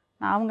சொன்னாங்க,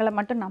 நான் அவங்கள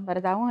மட்டும்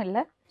நம்புறதாகவும்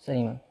இல்லை,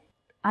 சரி மேம்.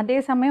 அதே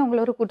சமயம்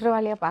உங்களை ஒரு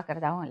குற்றவாளியாக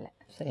பார்க்குறதாகவும் இல்லை.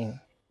 சரி மேம்.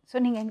 ஸோ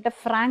நீங்கள் என்கிட்ட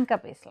ஃப்ராங்காக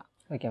பேசலாம்.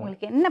 Okay ma'am.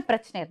 உங்களுக்கு என்ன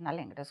பிரச்சனை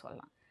இருந்தாலும் என்கிட்ட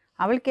சொல்லலாம்.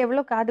 அவளுக்கு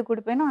எவ்வளோ காது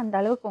கொடுப்பேனோ அந்த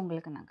அளவுக்கு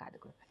உங்களுக்கு நான் காது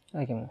கொடுப்பேன்.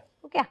 Okay ma'am.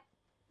 ஓகே,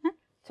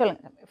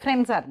 சொல்லுங்கள் தம்பி.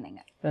 ஃப்ரெண்ட்ஸாக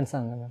இருந்தீங்க? ஃப்ரெண்ட்ஸாக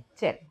இருந்தேன் மேம்.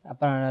 சரி.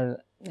 அப்புறம்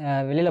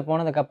வெளியில்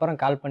போனதுக்கப்புறம்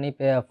கால் பண்ணி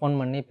ஃபோன்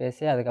பண்ணி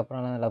பேசி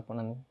அதுக்கப்புறம் நான் லவ்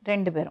பண்ணேன்.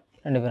 2 பேரும்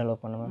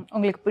லவ் பண்ணேன் மேம்.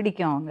 உங்களுக்கு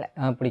பிடிக்கும் அவங்கள?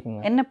 பிடிக்கும்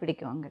மேம். என்ன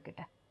பிடிக்கும்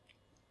அவங்கக்கிட்ட?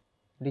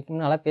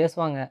 பிடிக்கும், நல்லா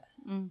பேசுவாங்க.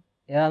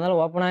 எதாக இருந்தாலும்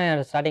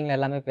ஓப்பனாக ஸ்டார்டிங்கில்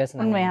எல்லாமே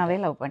பேசுனாங்க. உண்மையாகவே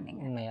லவ்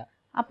பண்ணீங்க? உண்மையாக.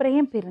 அப்புறம்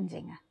ஏன்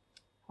பிரிஞ்சிங்க?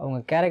 அவங்க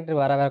கேரக்டர்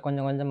வர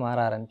கொஞ்சம் கொஞ்சம் மாற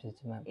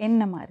ஆரம்பிச்சிச்சு மேம்.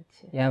 என்ன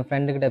மாறிச்சு? என்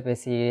ஃப்ரெண்டுக்கிட்ட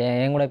பேசி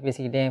என் கூட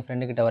பேசிக்கிட்டே என்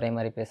ஃப்ரெண்டுக்கிட்ட ஒரே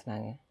மாதிரி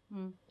பேசினாங்க.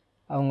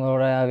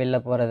 அவங்களோட வெளில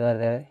போகிறது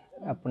அது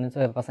அப்படின்னு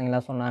சொல்லி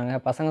பசங்களாம் சொன்னாங்க.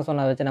 பசங்க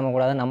சொன்னதை வச்சு நம்ம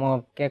கூடாது, நம்ம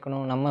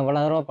கேட்கணும், நம்ம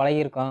இவ்வளோ தூரம்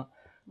பழகியிருக்கோம்,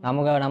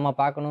 நம்ம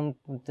பார்க்கணும்,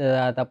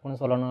 தப்புன்னு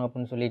சொல்லணும்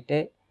அப்படின்னு சொல்லிட்டு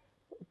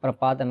அப்புறம்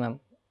பார்த்தேன் மேம்.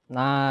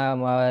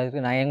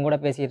 நான் என் கூட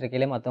பேசிகிட்டு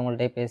இருக்கையிலே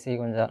மற்றவங்கள்ட்டே பேசி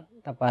கொஞ்சம்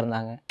தப்பாக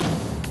இருந்தாங்க.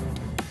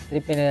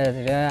 திருப்பி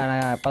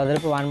நான் பல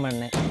திருப்பி வான்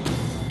பண்ணேன்,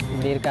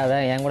 இப்படி இருக்காத,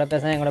 என் கூட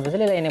பேச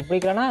இல்லை, என்னை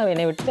பிடிக்கலன்னா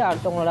என்னை விட்டு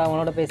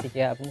அவங்களோட பேசிக்க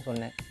அப்படின்னு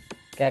சொன்னேன்.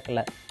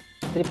 கேட்கல.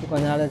 திருப்பி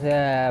கொஞ்ச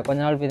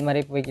நாள் இது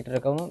மாதிரி போய்கிட்டு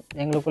இருக்கவும்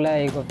எங்களுக்குள்ளே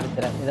ஈகோ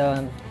பிரச்சனை, இதை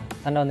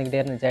சண்டை வந்துக்கிட்டே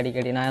இருந்துச்சு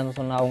அடிக்கடி. நான் வந்து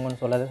சொன்னேன், அவங்கன்னு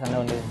சொல்லாது, சண்டை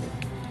வந்துருச்சு.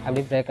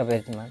 அப்படி பிரேக்கப்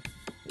ஆயிடுச்சு மேம்.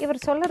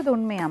 இவர் சொல்கிறது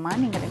உண்மையாம்மா?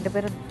 நீங்கள் 2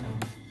 பேரும்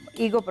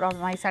ஈகோ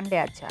ப்ராப்ளம் ஆகி சண்டே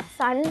ஆச்சா?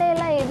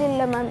 சண்டேலாம் எதுவும்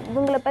இல்லை மேம்.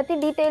 இவங்களை பற்றி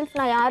டீட்டெயில்ஸ்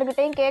நான்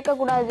யாருக்கிட்டையும்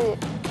கேட்கக்கூடாது,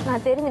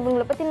 நான்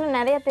இவங்களை பற்றி நான்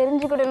நிறையா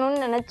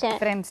தெரிஞ்சுக்கிடணும்னு நினச்சேன்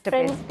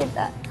ஃப்ரெண்ட்ஸ்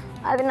கிட்ட.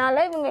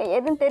 அதனால இவங்க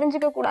எதுவும்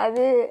தெரிஞ்சுக்க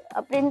கூடாது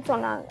அப்படின்னு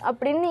சொன்னாங்க.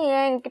 அப்படின்னு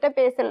என்கிட்ட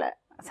பேசலை,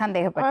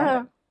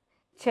 சந்தேகப்பட்டாங்க.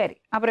 சரி,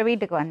 அப்புறம்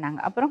வீட்டுக்கு வந்தாங்க.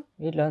 அப்புறம்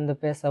வீட்டில் வந்து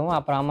பேசவும்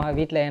அப்புறம் அம்மா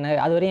வீட்டில்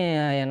எனக்கு அது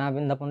வரையும் நான்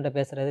இந்த பொண்ணுகிட்ட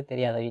பேசுகிறது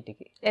தெரியாத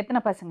வீட்டுக்கு. எத்தனை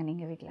பசங்க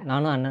நீங்கள் வீட்டில்?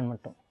 நானும் அண்ணன்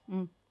மட்டும்.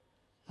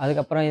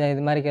 அதுக்கப்புறம்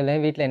இது மாதிரி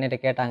வீட்டில் என்னகிட்ட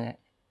கேட்டாங்க,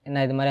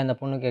 என்ன இது மாதிரி அந்த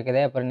பொண்ணு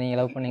கேட்குதே, அப்புறம் நீங்கள்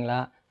லவ் பண்ணீங்களா?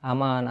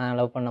 ஆமாம், நான்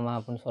லவ் பண்ணமா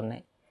அப்படின்னு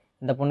சொன்னேன்.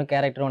 இந்த பொண்ணு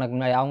கேரக்டர் உனக்கு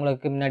முன்னாடி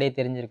அவங்களுக்கு முன்னாடியே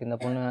தெரிஞ்சிருக்கு. இந்த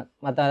பொண்ணு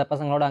மற்ற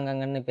பசங்களோட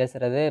அங்கங்கன்னு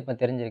பேசுகிறது இப்போ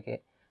தெரிஞ்சிருக்கு.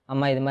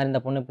 அம்மா இது மாதிரி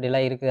இந்த பொண்ணு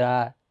இப்படிலாம் இருக்குதா,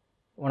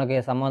 உனக்கு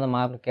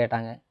சம்மதமா அப்படின்னு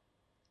கேட்டாங்க.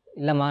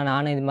 இல்லைம்மா,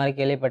 நானும் இது மாதிரி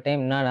கேள்விப்பட்டேன்,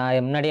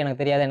 முன்னாடி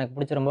எனக்கு தெரியாது,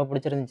 எனக்கு ரொம்ப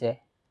பிடிச்சிருந்துச்சு,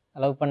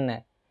 லவ்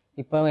பண்ணேன்.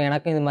 இப்போ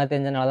எனக்கும் இது மாதிரி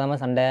தெரிஞ்சனால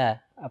தான் சண்டை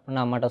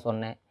அப்படின்னு அம்மாட்ட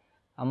சொன்னேன்.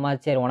 அம்மா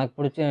சரி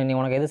உனக்கு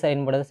உனக்கு எது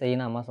சரின்படுறது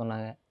செய்யணும் அம்மா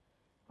சொன்னாங்க.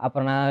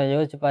 அப்புறம் நான்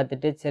யோசிச்சு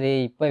பார்த்துட்டு சரி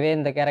இப்போவே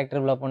இந்த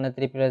கேரக்டர் உள்ள பொண்ணை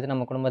திருப்பி வச்சு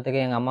நம்ம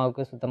குடும்பத்துக்கு எங்கள்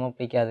அம்மாவுக்கு சுத்தமாக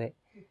பிடிக்காது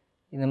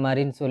இந்த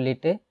மாதிரின்னு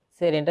சொல்லிவிட்டு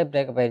சரின்ட்டு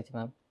பிரேக்கப் ஆயிடுச்சு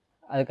மேம்.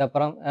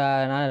 அதுக்கப்புறம்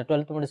நான்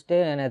 12th முடிச்சுட்டு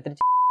நான்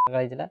திருச்சி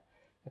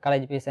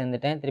காலேஜ் போய்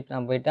சேர்ந்துட்டேன். திருப்பி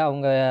நான் போயிட்டு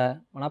அவங்க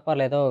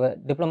மணப்பாறையில் ஏதோ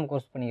டிப்ளமோ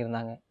கோர்ஸ்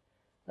பண்ணியிருந்தாங்க.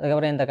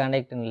 அதுக்கப்புறம் எந்த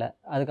கான்டாக்டும் இல்லை.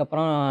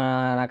 அதுக்கப்புறம்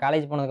நான்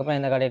காலேஜ் போனதுக்கப்புறம்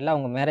எந்த கான்டாக்டில்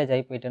அவங்க மேரேஜ்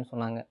ஆகி போயிட்டேன்னு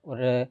சொன்னாங்க.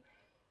 ஒரு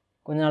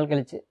கொஞ்ச நாள்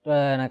கழிச்சு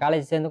நான்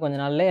காலேஜ் சேர்ந்து கொஞ்ச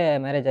நாள்லேயே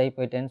மேரேஜ் ஆகி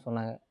போயிட்டேன்னு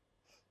சொன்னாங்க.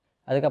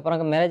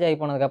 அதுக்கப்புறம் மேரேஜ் ஆகி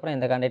போனதுக்கப்புறம்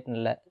எந்த கான்டாக்டும்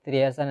இல்லை. 3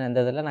 இயர்ஸாக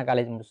எந்த இதில் நான்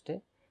காலேஜ் முடிச்சுட்டு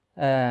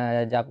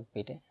ஜாபுக்கு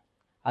போயிட்டேன்.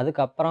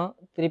 அதுக்கப்புறம்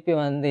திருப்பி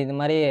வந்து இது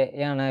மாதிரி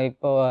நான்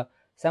இப்போது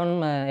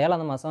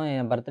 7வது மாதம்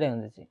என் பர்த்டே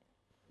வந்துச்சு.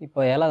 இப்போ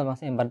 7வது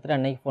மாதம் என் பர்த்டே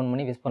அன்னைக்கு ஃபோன்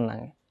பண்ணி விஷ்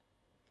பண்ணாங்க.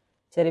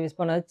 சரி விஷ்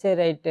பண்ணாது, சரி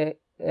ரைட்டு,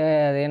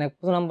 எனக்கு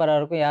புது நம்பராக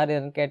இருக்கும் யார்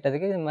யாருன்னு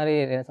கேட்டதுக்கு இது மாதிரி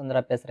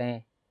சுந்தரா பேசுகிறேன்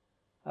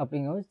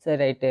அப்படிங்கவும் சரி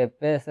ரைட்டு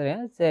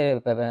பேசுகிறேன். சரி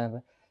இப்போ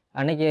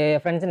அன்றைக்கி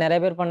ஃப்ரெண்ட்ஸ் நிறைய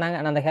பேர் பண்ணாங்க.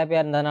 நான் அந்த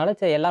ஹாப்பியாக இருந்ததுனால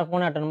சரி எல்லோரும்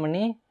ஃபோன் அட்டன்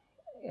பண்ணி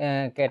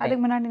கேட்டேன்.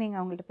 அதுக்கு முன்னாடி நீங்கள்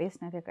அவங்கள்ட்ட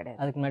பேசினதே கிடையாது?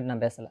 அதுக்கு முன்னாடி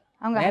நான் பேசலை.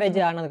 அவங்க மேரேஜ்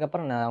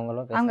ஆனதுக்கப்புறம் நான்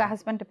அவங்களோட அவங்க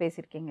ஹஸ்பண்ட்டு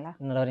பேசியிருக்கீங்களா?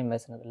 இன்னொரு வரையும்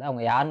பேசினதில்லை.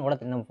 அவங்க யாருன்னு கூட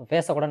நம்ம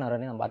பேசக்கூட நான்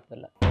வரையும் நான்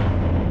பார்த்ததில்லை.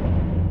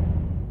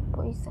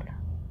 போய் சொல்ல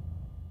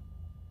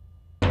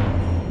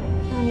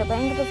நான் அந்த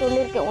பையன்கிட்ட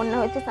சொல்லியிருக்கேன், உன்னை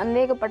வச்சு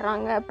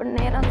சந்தேகப்படுறாங்க அப்படின்னு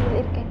நேராக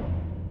சொல்லியிருக்கேன்.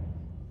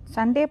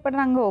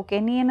 சந்தேகப்படுறாங்க. ஓகே,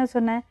 நீ என்ன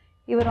சொன்ன?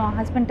 இவர் உன்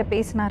ஹஸ்பண்ட்ட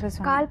பேசினாரு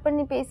சொன்ன. கால்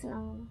பண்ணி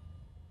பேசினாங்க.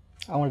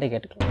 அவங்கள்ட்ட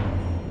கேட்டுக்கலாம்.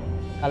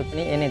 கால்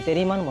பண்ணி எனக்கு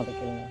தெரியுமான்னு முதல்ல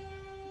கேளுங்க.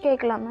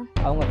 கேட்கலாமா?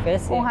 அவங்க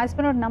பேசி உன்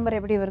ஹஸ்பண்டோட நம்பர்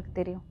எப்படி இவருக்கு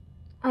தெரியும்?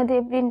 அது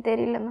எப்படின்னு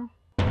தெரியல மேம்.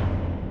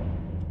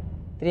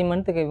 3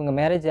 மந்த்துக்கு இவங்க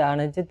மேரேஜ்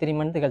ஆனிச்சு. 3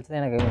 மந்த்து கழிச்சு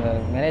தான் எனக்கு இவங்க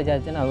மேரேஜ்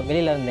ஆச்சு. நான்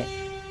வெளியில் இருந்தேன்.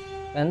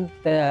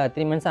 வந்து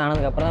 3 மந்த்ஸ்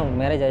ஆனதுக்கப்புறம் தான்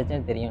உங்களுக்கு மேரேஜ்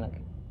ஆச்சுன்னு தெரியும் எனக்கு.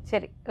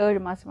 சரி, 7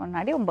 மாதம்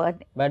முன்னாடி உன்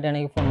பர்த்டே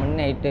அன்னைக்கு ஃபோன் பண்ணி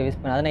நைட்டு விஷ்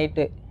பண்ணேன். அது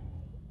நைட்டு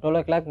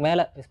 12 o'clock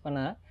மேலே விஷ்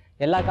பண்ணேன்.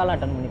 எல்லா காலும்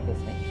அட்டன் பண்ணி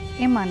பேசுகிறேன்.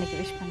 ஏம்மா அன்னைக்கு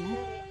விஷ் பண்ண?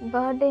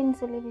 பர்த்டேன்னு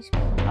சொல்லி விஷ்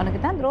பண்ணேன். அவனுக்கு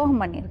தான்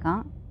துரோகம்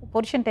பண்ணியிருக்கான்,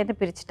 புருஷன்ட்டேருந்து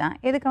பிரிச்சுட்டான்.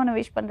 எதுக்கு அவனை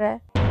விஷ் பண்ணுற?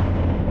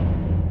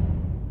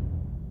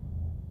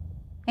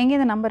 எங்கே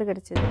இந்த நம்பர்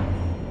கிடச்சிது?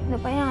 இந்த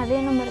பையன் அதே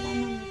நம்பர் தான்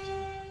மேம்.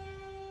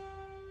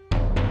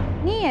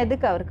 நீ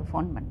எதுக்கு அவருக்கு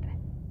ஃபோன் பண்ணுற?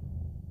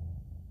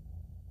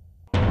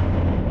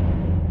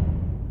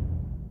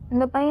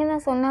 இந்த பையன்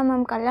தான் சொன்னா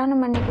மேம்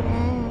கல்யாணம்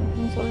பண்ணிக்கிறேன்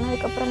அப்படின்னு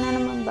சொன்னதுக்கப்புறம் தானே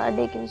மேம்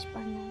பர்த்டேக்கு விஷ்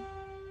பண்ணேன்.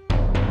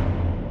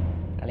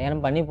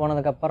 கல்யாணம் பண்ணி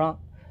போனதுக்கப்புறம்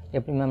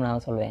எப்படி மேம்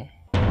நான் சொல்வேன்?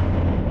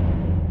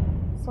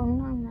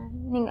 சொன்னாங்க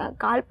நீங்கள்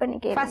கால் பண்ணி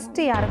கேட்க.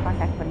 ஃபஸ்ட்டு யாரை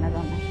காண்டாக்ட் பண்ணது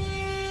ஒன்று?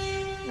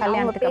 அவங்க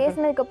கல்யாணத்துக்கு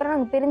பேசினதுக்கப்புறம்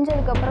நாங்கள்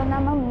பிரிஞ்சதுக்கப்புறம்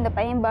தான் மேம் இந்த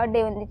பையன்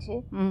பர்த்டே வந்துச்சு.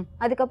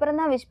 அதுக்கப்புறம்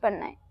தான் விஷ்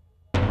பண்ணேன்.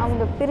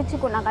 அவங்க பிரிச்சு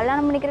நான்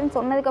கல்யாணம் பண்ணிக்கிறேன்னு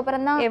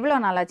சொன்னதுக்கப்புறம் தான். எவ்வளோ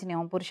நாளாச்சு நீ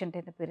உன்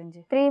புருஷன்ட்டேருந்து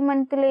பிரிஞ்சு? 3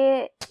 மந்த்லேயே.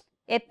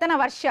 எத்தனை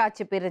வருஷம்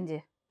ஆச்சு பிரிஞ்சு?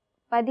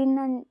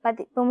 15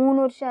 இப்போ 3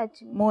 வருஷம்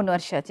ஆச்சு. 3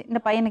 வருஷம் ஆச்சு.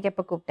 இந்த பையனுக்கு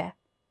எப்போ கூப்பிட்ட?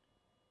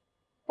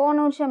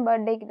 போன வருஷம்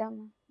பர்த்டேக்கு தான்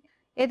மேம்.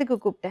 எதுக்கு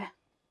கூப்பிட்ட?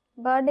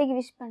 பர்த்டேக்கு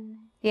விஷ்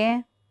பண்ணேன். ஏன்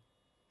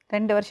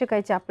 2 வருஷம்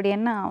கழிச்சு அப்படி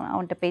என்ன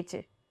அவன்கிட்ட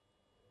பேச்சு?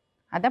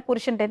 அதான்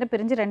புருஷன்ட்டேருந்து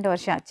பிரிஞ்சு 2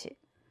 வருஷம் ஆச்சு.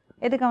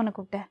 எதுக்கு அவனை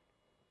கூப்பிட்ட?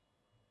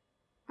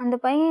 அந்த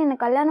பையன் என்னை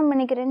கல்யாணம்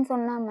பண்ணிக்கிறேன்னு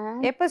சொன்னாம.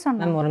 எப்போ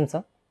சொன்னான்? ஒரு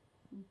நிமிஷம்.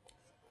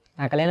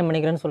 நான் கல்யாணம்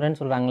பண்ணிக்கிறேன்னு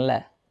சொல்கிறாங்கல்ல,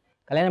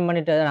 கல்யாணம்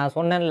பண்ணிட்டு நான்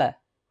சொன்னேன்ல,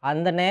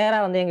 அந்த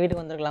நேரம் வந்து எங்கள்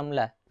வீட்டுக்கு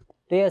வந்திருக்கலாம்ல.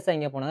 2 years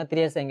எங்கே போனாங்க,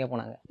 3 years எங்கே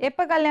போனாங்க?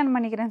 எப்போ கல்யாணம்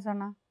பண்ணிக்கிறேன்னு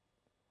சொன்னான்?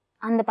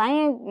 அந்த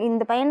பையன்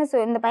இந்த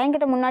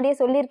பையன்கிட்ட முன்னாடியே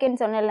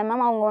சொல்லியிருக்கேன்னு சொன்னேன்ல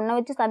மேம். அவங்க ஒன்றை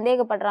வச்சு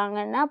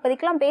சந்தேகப்படுறாங்கன்னா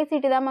அப்போதைக்கெல்லாம்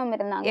பேசிட்டு தான் மேம்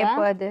இருந்தாங்க.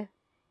 எப்போ அது?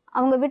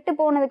 அவங்க விட்டு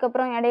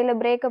போனதுக்கப்புறம் இடையில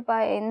பிரேக்கப்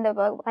இந்த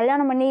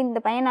கல்யாணம் பண்ணி இந்த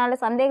பையனால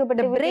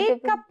சந்தேகப்பட்டு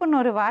பிரேக்கப்னு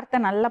ஒரு வார்த்தை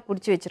நல்லா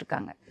பிடிச்சி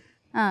வச்சிருக்காங்க.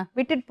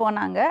 விட்டுட்டு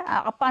போனாங்க.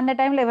 அப்போ அந்த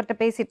டைமில் இவர்கிட்ட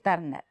பேசிட்டு தான்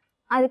இருந்தேன்.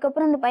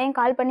 அதுக்கப்புறம் இந்த பையன்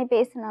கால் பண்ணி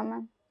பேசினா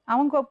மேம்.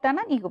 அவன்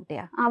கூப்பிட்டானா நீ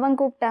கூப்பிட்டியா? அவன்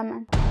கூப்பிட்டா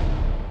மேம்.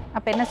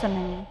 அப்போ என்ன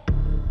சொன்னீங்க?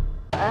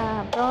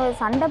 அப்புறம்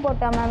சண்டை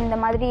போட்டா மேம். இந்த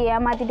மாதிரி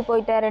ஏமாற்றிட்டு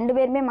போயிட்டேன். 2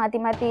 பேருமே மாற்றி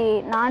மாற்றி.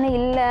 நானும்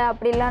இல்லை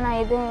அப்படிலாம்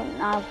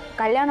நான்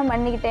கல்யாணம்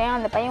பண்ணிக்கிட்டேன்.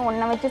 அந்த பையன்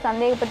உன்னை வச்சு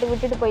சந்தேகப்பட்டு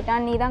விட்டுட்டு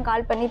போயிட்டான். நீ தான்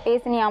கால் பண்ணி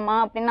பேசினியாமா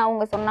அப்படின்னு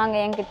அவங்க சொன்னாங்க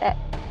என்கிட்ட.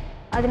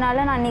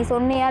 அதனால நான் நீ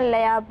சொன்னியா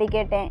இல்லையா அப்படி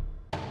கேட்டேன்.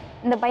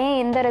 இந்த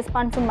பையன் எந்த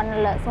ரெஸ்பான்ஸும்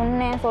பண்ணலை.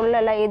 சொன்னேன்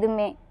சொல்லலை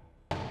எதுவுமே.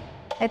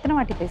 எத்தனை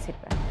வாட்டி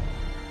பேசியிருப்பேன்?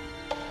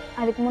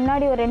 அதுக்கு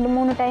முன்னாடி ஒரு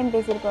 2-3 டைம்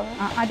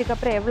பேசியிருப்பாங்க.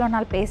 அதுக்கப்புறம் எவ்வளோ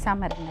நாள்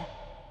பேசாமல் இருந்தேன்?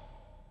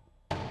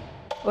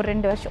 ஒரு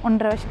 2 வருஷம்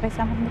 1.5 வருஷம்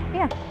பேசாமல்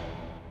இருந்திருப்பியா?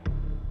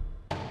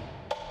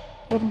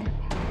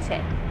 இருந்திருப்பேன்.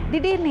 சரி,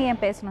 திடீர்னு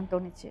ஏன் பேசணும்னு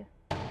தோணுச்சு?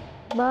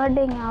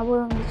 பர்த்டே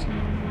ஞாபகம் வந்துச்சு.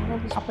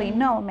 அப்போ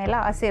இன்னும் அவன் மேலே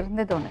ஆசை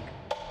இருந்தது உனக்கு,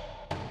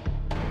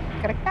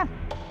 கரெக்டா?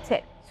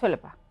 சரி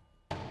சொல்லுப்பா.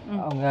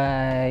 அவங்க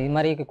இது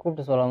மாதிரி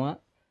கூப்பிட்டு சொல்லாமல்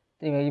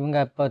இவங்க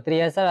இப்போ 3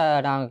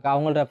 yearsஸாக நாங்கள்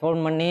அவங்கள்ட்ட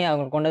ஃபோன் பண்ணி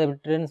அவங்களுக்கு கொண்டு வந்து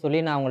விட்டுருன்னு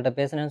சொல்லி நான் அவங்கள்ட்ட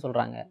பேசினேன்னு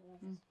சொல்கிறாங்க.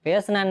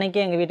 பேசின அன்னைக்கு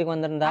எங்கள் வீட்டுக்கு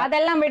வந்திருந்தா.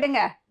 அதெல்லாம்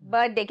விடுங்க.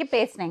 பர்த்டேக்கு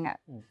பேசினீங்க,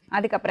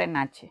 அதுக்கப்புறம்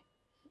என்னாச்சு?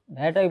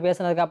 டேட்டாவுக்கு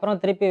பேசினதுக்கப்புறம்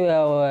திருப்பி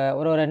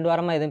ஒரு 2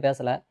 வாரமாக எதுவும்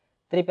பேசலை.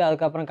 திருப்பி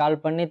அதுக்கப்புறம் கால்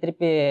பண்ணி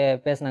திருப்பி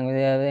பேசினாங்க.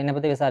 என்னை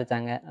பற்றி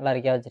விசாரித்தாங்க. நல்லா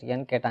இருக்கியா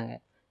வச்சுருக்கியான்னு கேட்டாங்க.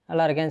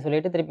 நல்லா இருக்கேன்னு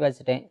சொல்லிவிட்டு திருப்பி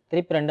வச்சுட்டேன்.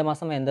 திருப்பி 2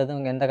 மாதமாக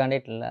எந்த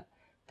கான்டாக்ட் இல்லை.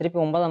 திருப்பி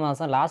 9ஆம்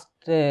மாதம்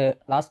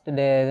லாஸ்ட்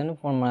டே இதுன்னு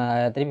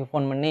திருப்பி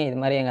ஃபோன் பண்ணி இது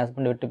மாதிரி எங்கள்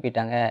ஹஸ்பண்ட் விட்டு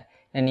போயிட்டாங்க,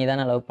 நீ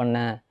தானே லவ் பண்ண,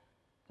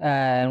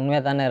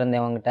 உண்மையாக தானே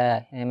இருந்தேன் உங்ககிட்ட,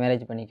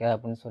 மேரேஜ் பண்ணிக்க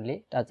அப்படின்னு சொல்லி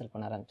டார்ச்சர்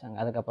பண்ண ஆரம்பித்தாங்க.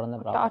 அதுக்கப்புறம்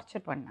தான்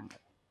டார்ச்சர் பண்ணாங்க.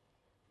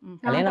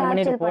 கல்யாணம்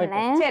பண்ணிட்டு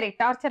போயிட்டு. சரி,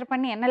 டார்ச்சர்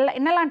பண்ணி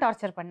என்னெல்லாம்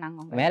டார்ச்சர்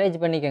பண்ணாங்க? மேரேஜ்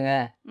பண்ணிக்கோங்க.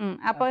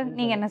 அப்போ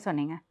நீங்கள் என்ன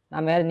சொன்னீங்க?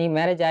 நீ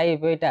மேரேஜ் ஆகி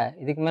போயிட்ட,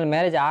 இதுக்கு மேலே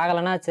மேரேஜ்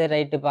ஆகலைன்னா சரி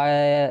ரைட்டு,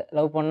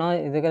 லவ் பண்ணோம்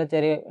இதுக்கு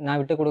சரி நான்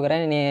விட்டு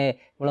கொடுக்குறேன், நீ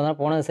இவ்வளோ தான்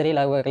போனது சரி,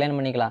 கல்யாணம்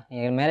பண்ணிக்கலாம்,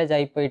 நீ மேரேஜ்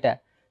ஆகி போயிட்ட,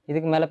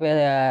 இதுக்கு மேலே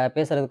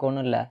பேசுறதுக்கு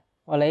ஒன்றும் இல்லை,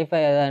 உன்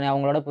லைஃப்பை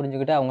அவங்களோட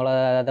புரிஞ்சுக்கிட்டு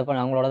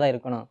அவங்களோட தான்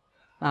இருக்கணும்,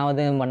 நான்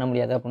எதுவும் பண்ண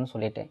முடியாது அப்படின்னு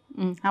சொல்லிட்டேன்.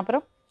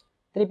 அப்புறம்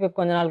திருப்பி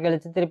கொஞ்ச நாள்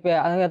கழிச்சு திருப்பி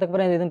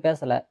அதுக்கப்புறம் எதுவும்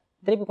பேசலை.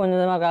 திருப்பி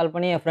கொஞ்சமாக கால்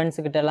பண்ணி என்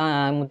ஃப்ரெண்ட்ஸுக்கிட்டலாம்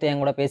முத்து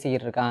என் கூட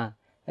பேசிக்கிட்டு இருக்கான்,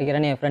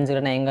 வைக்கிறேன் என்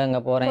ஃப்ரெண்ட்ஸ்கிட்ட நான்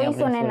எங்கே போகிறேன் அப்படின்னு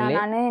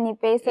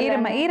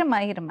சொல்லி.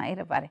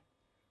 இரு பாரு,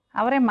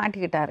 அவரே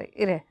மாட்டிக்கிட்டாரு.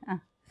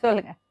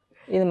 சொல்லுங்க.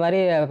 இது மாதிரி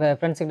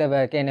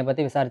ஃப்ரெண்ட்ஸுக்கிட்ட என்னை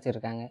பற்றி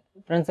விசாரிச்சுருக்காங்க.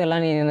 ஃப்ரெண்ட்ஸ்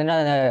எல்லாம் நீ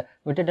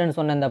விட்டுட்டேன்னு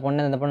சொன்ன இந்த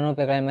பொண்ணு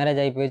இப்போ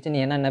மேரேஜ் ஆகி போயிடுச்சு,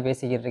 நீ என்ன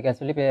பேசிக்கிட்டு இருக்க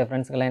சொல்லி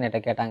ஃப்ரெண்ட்ஸுக்கெல்லாம்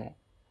என்கிட்ட கேட்டாங்க.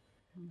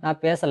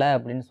 நான் பேசலை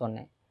அப்படின்னு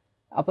சொன்னேன்.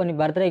 அப்போ நீ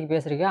பர்த்டேக்கு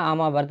பேசுகிறீங்க?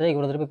 ஆமாம்,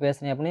 பர்த்டேக்கு ஒரு தடவை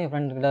பேசுனேன் அப்படின்னு என்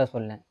ஃப்ரெண்டுக்கிட்ட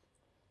சொன்னேன்.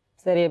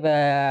 சரி,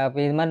 இப்போ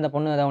இது மாதிரி இந்த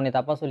பொண்ணு அதை உன்னை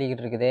தப்பாக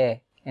சொல்லிக்கிட்டு இருக்குது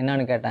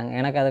என்னான்னு கேட்டாங்க.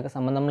 எனக்கு அதுக்கு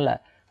சம்மந்தம் இல்லை.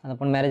 அந்த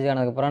பொண்ணு மேரேஜ்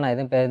ஆனதுக்கப்புறம் நான்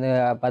எதுவும்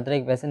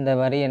பர்த்டேக்கு பேச இந்த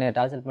மாதிரி என்னை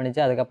டார்ச்சர்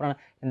பண்ணிச்சு. அதுக்கப்புறம்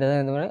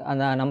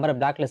அந்த நம்பரை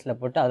பிளாக் லிஸ்ட்டில்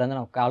போட்டு அதுலேருந்து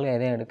நான் கால்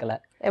எதுவும் எடுக்கலை.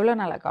 எவ்வளோ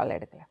நாளாக கால்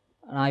எடுக்கலை?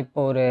 நான்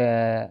இப்போ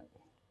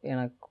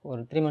எனக்கு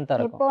ஒரு 3 மந்த்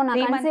தான் இப்போ இருக்கும். நான்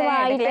 3 month கன்சீவ்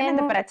எடுக்கலைன்னு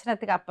இந்த ஆயிட்டேன்.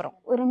 பிரச்சனைக்கு அப்புறம்.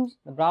 ஒரு நிமிஷம்.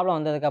 இந்த ப்ராப்ளம்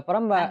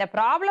வந்ததுக்கப்புறம் அந்த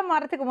ப்ராப்ளம்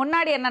வரதுக்கு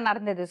முன்னாடி என்ன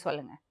நடந்தது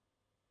சொல்லுங்க.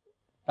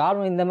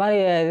 ப்ராப்ளம் இந்த மாதிரி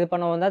இது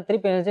பண்ண வந்தால்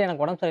திருப்பி எழுந்துச்சு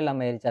எனக்கு உடம்பு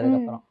சரியில்லாமல் ஆயிடுச்சு.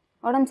 அதுக்கப்புறம்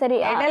உடம்பு சரி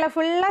இடையில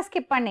ஃபுல்லா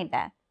ஸ்கிப்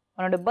பண்ணிட்டேன்.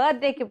 உன்னோட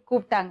பர்த்டேக்கு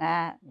கூப்பிட்டாங்க,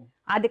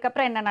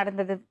 அதுக்கப்புறம் என்ன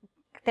நடந்தது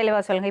தெளிவா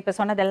சொல்லுங்க. இப்ப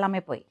சொன்னது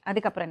எல்லாமே போய்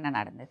அதுக்கப்புறம் என்ன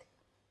நடந்தது?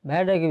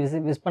 பேர்டேக்கு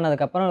விஷ்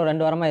பண்ணதுக்கப்புறம்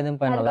 2 வாரமாக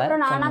எதுவும் பண்ணல.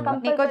 அதுக்கப்புறம் நானா நீ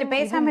கம்பல் கொஞ்சம்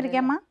பேசாம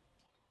இருக்கியாம்மா?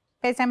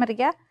 பேசாம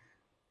இருக்கியா?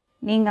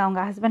 நீங்க அவங்க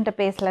ஹஸ்பண்ட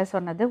பேசல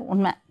சொன்னது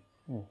உண்மை.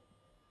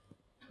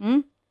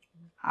 ம்,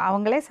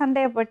 அவங்களே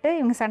சந்தேகப்பட்டு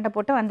இவங்க சண்டை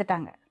போட்டு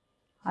வந்துட்டாங்க,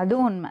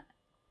 அதுவும் உண்மை.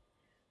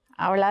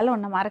 அவளால்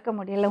உன்னை மறக்க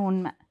முடியல,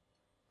 உண்மை.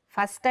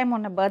 ஃபர்ஸ்ட் டைம்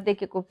உன்னை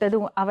பர்த்டேக்கு கூப்பிட்டது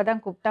அவள்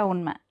தான் கூப்பிட்டா,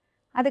 உண்மை.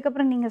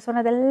 அதுக்கப்புறம் நீங்கள்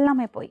சொன்னது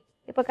எல்லாமே போய்.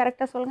 இப்போ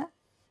கரெக்டாக சொல்லுங்க.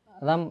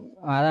 அதான்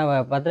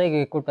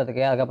பர்த்டேக்கு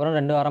கூப்பிட்டதுக்கு அதுக்கப்புறம்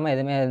 2 வாரமாக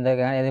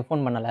எதுவும்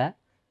ஃபோன் பண்ணலை.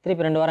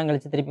 திருப்பி 2 வாரம்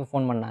கழிச்சு திருப்பி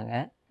ஃபோன் பண்ணாங்க.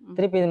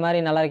 திருப்பி இது மாதிரி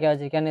நல்லா இருக்கியா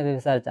வச்சிருக்கியான்னு இது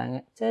விசாரிச்சாங்க.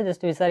 சரி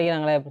ஜஸ்ட்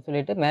விசாரிக்கிறாங்களே அப்படின்னு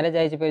சொல்லிட்டு மேரேஜ்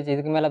ஆகிடுச்சு போயிடுச்சு,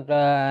 இதுக்கு மேலே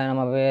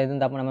நம்ம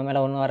எதுவும் தப்பு நம்ம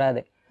மேலே ஒன்றும்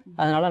வராது.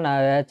 அதனால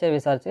நான் சரி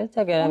விசாரிச்சு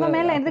உங்க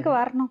மேலே எதுக்கு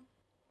வரணும்?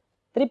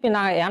 திருப்பி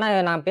ஏன்னா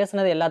நான்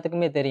பேசுனது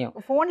எல்லாத்துக்குமே தெரியும்.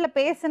 ஃபோனில்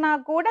பேசினா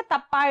கூட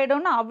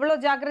தப்பாயிடும்னு அவ்வளோ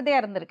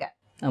ஜாக்கிரதையாக இருந்திருக்கேன்.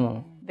 ஆமாம்.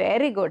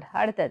 Very good.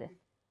 அடுத்தது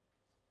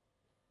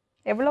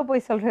எவ்வளோ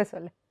போய் சொல்கிற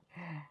சொல்லு.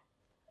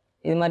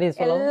 இது மாதிரி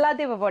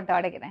எல்லாத்தையும் இப்போ போட்டு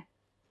அடைக்கிறேன்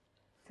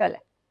சொல்லு.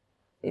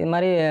 இது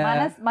மாதிரி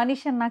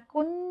மனுஷன்னா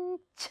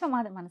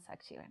கொஞ்சமாவது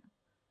மனசாட்சி வேணும்.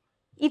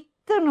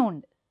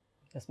 இத்தனோண்டு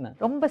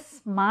ரொம்ப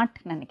ஸ்மார்ட்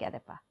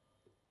நினைக்காதப்பா.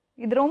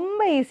 இது ரொம்ப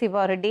ஈஸிப்பா.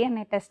 ஒரு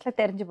டிஎன்ஏ டெஸ்ட்டில்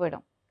தெரிஞ்சு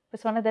போயிடும். இப்போ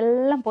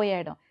சொன்னதெல்லாம்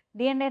போயிடும்.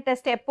 டிஎன்ஏ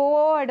டெஸ்ட் எப்போ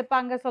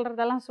எடுப்பாங்க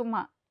சொல்கிறதெல்லாம்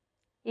சும்மா.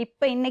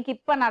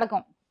 இப்போ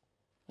நடக்கும்.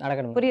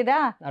 நடக்கணும். புரியுதா?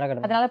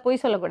 நடக்கணும். அதனால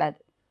பொய் சொல்லக்கூடாது.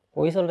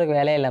 பொய் சொல்றதுக்கு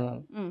வேலையே இல்லை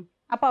மேம்.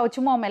 அப்போ அவள்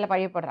சும்மா உன் மேலே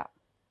பழிய போடுறா.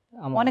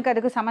 உனக்கு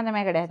அதுக்கு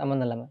சம்மந்தமே கிடையாது.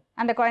 சம்மந்தம் இல்லை மேம்.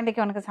 அந்த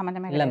குழந்தைக்கு உனக்கு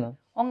சம்மந்தமே இல்லை கிடையாது. மேம்.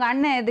 உங்க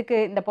அண்ணன் எதுக்கு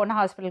இந்த பொண்ணை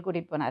ஹாஸ்பிட்டல்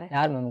கூட்டிட்டு போனாரு?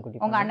 யார் மேம்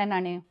கூட்டிட்டு உங்க அண்ணன்.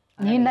 நானே.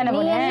 நீ தானே நீ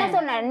போன? என்ன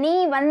சொன்ன? நீ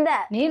வந்த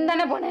நீ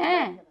தானே போன?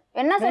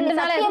 என்ன சொல்லி 2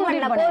 நாள் சத்தியம்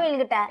பண்ண கோவில்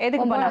கிட்ட?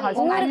 எதுக்கு போன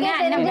ஊருக்கே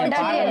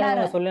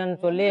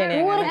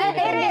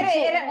தெரிஞ்சிருச்சு.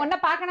 ஹாஸ்பிட்டல்? உன்னை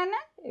பார்க்கணும்னு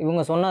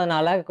இவங்க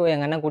சொன்னதுனால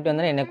எங்க அண்ணன் கூட்டி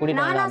வந்தா என்ன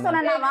கூட்டிட்டு நானா வந்தாங்க.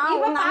 சொன்னேனா?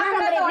 உங்க அண்ணன்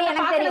நம்பர் எப்படி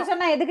எனக்கு தெரியும்?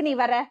 சொன்னா எதுக்கு நீ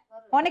வர?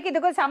 உனக்கு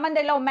இதுக்கும்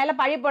சம்பந்தம் இல்ல. உன் மேல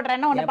பழி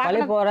போடுறேன்னு உன்னை பழி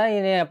பார்க்கணும்.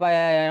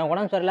 போறேன்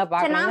உடம்பு சரியில்லை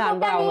பாக்கணும்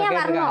அன்பா அவங்க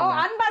கேட்டிருக்காங்க.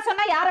 அன்பா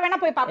சொன்னா யார வேணா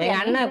போய் எங்க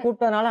பாப்பேன். அண்ணன்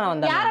கூப்பிட்டதுனால நான்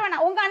வந்தேன். யார வேணா.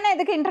 உங்க அண்ணன்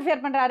எதுக்கு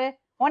இன்டர்ஃபியர் பண்றாரு?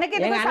 உனக்கு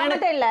இதுக்கு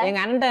சம்பந்தம் இல்ல.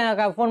 எங்க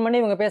அண்ணன் ஃபோன் பண்ணி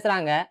இவங்க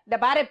பேசுறாங்க. இந்த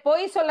பாரு,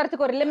 போய்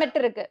சொல்றதுக்கு ஒரு லிமிட்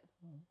இருக்கு.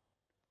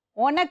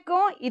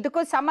 உனக்கும்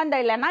இதுக்கும்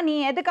சம்பந்தம் இல்லன்னா நீ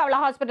எதுக்கு அவளை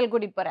ஹாஸ்பிட்டல்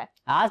கூட்டிட்டு போற?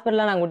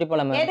 ஹாஸ்பிட்டல்ல நான் கூட்டி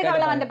போல மேம். எதுக்கு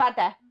அவளை வந்து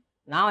பார்த்த?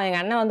 நான் எங்க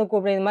அண்ணன் வந்து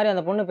கூப்பிடு இந்த மாதிரி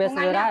அந்த பொண்ணு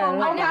பேசுறா.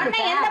 உங்க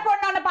அண்ணன் எந்த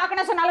பொண்ணு உன்னை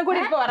பார்க்கணும் சொன்னாலும்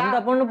கூட்டிட்டு போறா?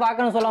 இந்த பொண்ணு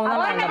பார்க்கணும் சொல்ல வந்தா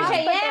ஒரு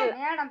நிமிஷம்.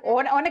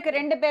 ஏன் உனக்கு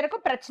 2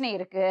 பேருக்கும் பிரச்சனை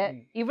இருக்கு,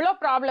 இவ்ளோ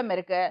ப்ராப்ளம்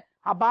இருக்கு,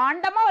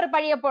 அபாண்டமா ஒரு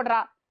பழிய போடுறா.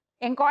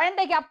 என்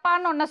குழந்தைக்கு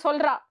அப்பான்னு ஒன்ன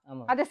சொல்றா.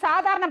 அது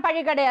சாதாரண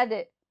பழி கிடையாது.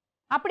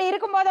 அப்படி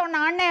இருக்கும்போது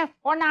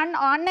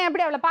அண்ணன்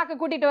எப்படி அவளை பார்க்க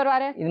கூட்டிட்டு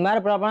வருவாரு? இது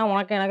மாதிரி ப்ராப்ளம்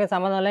உனக்கு எனக்கு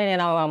சம்மந்தம் இல்லை,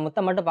 நான் முத்த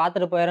மட்டும்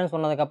பார்த்துட்டு போயிறேன்னு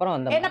சொன்னதுக்கு அப்புறம்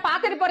வந்தேன். என்ன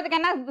பார்த்துட்டு போறதுக்கு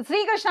என்ன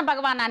ஸ்ரீகிருஷ்ண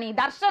பகவானா நீ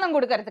தர்ஷனம்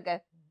கொடுக்கறதுக்கு?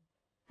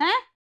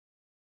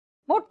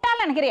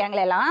 முட்டாள்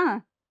நினைக்கிறியாங்களே எல்லாம்?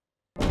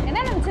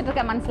 என்ன நினைச்சிட்டு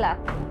இருக்க மனசுல?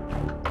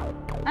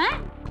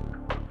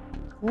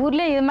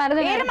 ஊர்ல இது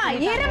மாதிரி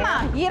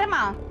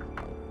இருமா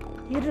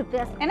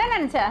என்ன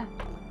நினைச்ச?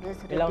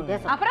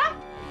 அப்புறம்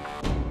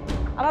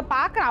அவ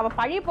பாக்குற அவ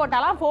பழி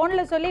போட்டாலாம்,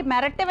 போன்ல சொல்லி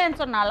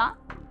மிரட்டுவேன்னு சொன்னாலாம்.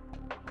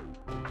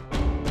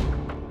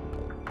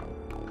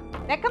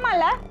 வெக்கமா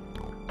இல்ல?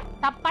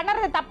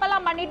 பண்றது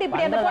தப்பெல்லாம் பண்ணிட்டு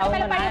இப்படி அந்த பொண்ணு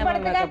மேல பழி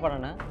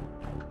போடுறதுக்கு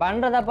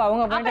பண்றதப்ப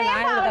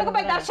அவங்க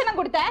போய் தர்ஷனம்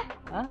கொடுத்த.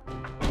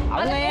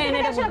 அவங்க ஏன்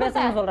என்னட்ட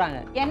பேசணும்னு சொல்றாங்க?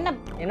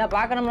 என்ன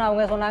பார்க்கணும்னு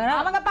அவங்க சொன்னாங்க.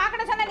 அவங்க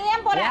பார்க்கணும் சொன்னா நீ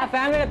ஏன் போற? என்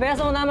ஃபேமிலில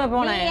பேசவும் தான்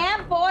போனேன். நீ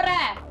ஏன் போற?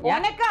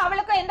 உனக்கு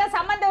அவளுக்கு எந்த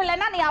சம்பந்தம்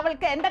இல்லனா நீ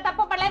அவளுக்கு எந்த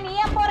தப்பு பண்ணல, நீ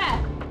ஏன் போற?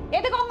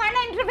 எதுக்கு உங்க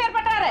அண்ணன் இன்டர்ஃபியர்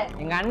பண்றாரு?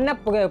 எங்க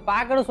அண்ணன்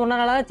பார்க்கணும்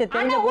சொன்னனால தான்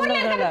தெரிஞ்ச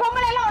பொண்ணுங்க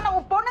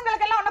எல்லாம்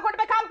பொண்ணுங்களுக்கு எல்லாம் உன்னை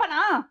கொண்டு போய்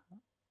காம்பனா.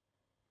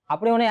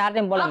 அப்படி ஒண்ணு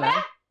யார்ட்டையும் போல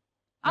மேம்.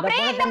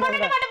 அப்படியே இந்த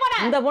பொண்ணுட்ட மட்டும் போற.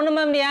 இந்த பொண்ணு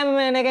மேம் ஏன்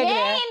என்ன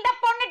கேக்குறீங்க? ஏன் இந்த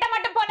பொண்ணுட்ட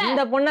மட்டும் போற?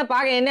 இந்த பொண்ணை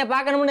என்ன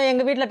பார்க்கணும்னு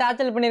எங்க வீட்ல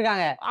டார்ச்சர்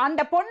பண்ணிருக்காங்க.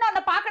 அந்த பொண்ணு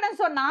உன்னை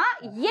பார்க்கணும்னு சொன்னா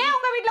ஏன்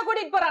உங்க வீட்ல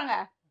கூட்டிட்டு போறாங்க?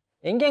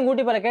 எங்கேயும்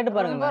கூட்டி போற கேட்டு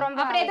பாருங்க.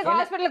 அப்படியே எதுக்கு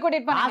ஹாஸ்பிடல்ல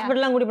கூட்டிட்டு போறாங்க?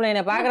 ஹாஸ்பிடல்லாம் கூட்டி போல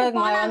என்ன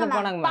பார்க்கிறதுக்கு வந்து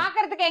போனாங்க.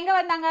 பார்க்கிறதுக்கு எங்க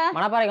வந்தாங்க?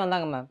 மணப்பாறைக்கு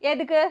வந்தாங்க மேம்.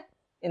 எதுக்கு?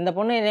 இந்த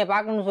பொண்ணு என்னை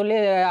பார்க்கணும்னு சொல்லி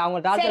அவங்க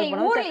டார்ச்சர்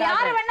பண்ணாங்க. ஊர்ல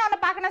யார வேணா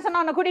உன்னை பார்க்கணும்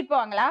சொன்னா உன்னை கூட்டிட்டு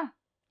போவாங்களா?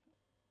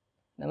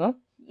 மேம்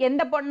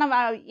எந்த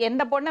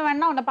பொண்ணு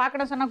வேணா உன்னை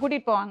பார்க்கணும் சொன்னா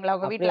கூட்டிட்டு போவாங்களா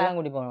உங்க வீட்ல?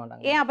 கூட்டி போக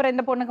மாட்டாங்க. ஏன் அப்புறம்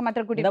இந்த பொண்ணுக்கு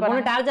மாத்திரம் கூட்டிட்டு போறாங்க?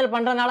 இந்த பொண்ணு டார்ச்சர்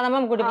பண்றனால தான்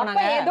மேம் கூட்டி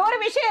போனாங்க. ஏதோ ஒரு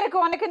விஷயம்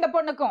இருக்கு உனக்கு இந்த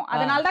பொண்ணுக்கும்,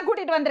 அதனால தான்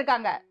கூட்டிட்டு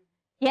வந்திருக்காங்க.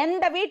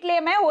 எந்த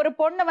வீட்லயுமே ஒரு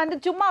பொண்ணு வந்து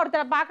சும்மா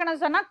ஒருத்தரை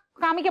பார்க்கணும் சொன்னா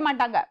காமிக்க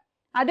மாட்டாங்க.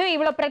 அது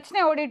இவ்வளவு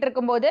பிரச்சனை ஓடிட்டு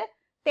இருக்கும்போது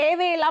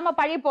தேவையில்லாம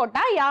பழி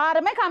போட்டா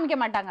யாருமே காமிக்க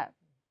மாட்டாங்க.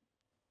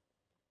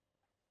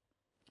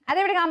 அதை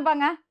எப்படி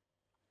காமிப்பாங்க?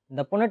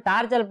 இந்த பொண்ணு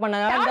டார்ச்சர்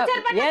பண்ணனால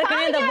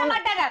ஏற்கனவே இந்த பொண்ணு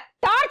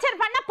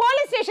டார்ச்சர் பண்ண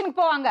போலீஸ்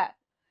ஸ்டேஷனுக்கு போவாங்க.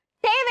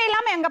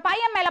 தேவையில்லாம எங்க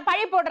பையன் மேல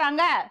பழி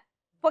போடுறாங்க,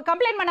 இப்போ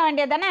கம்ப்ளைண்ட் பண்ண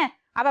வேண்டியது தானே?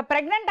 அவ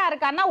பிரெக்னெண்டா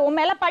இருக்கான்னா உன்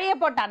மேல பழிய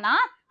போட்டானா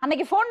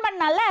அன்னைக்கு போன்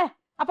பண்ணால,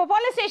 அப்ப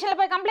போலீஸ் ஸ்டேஷன்ல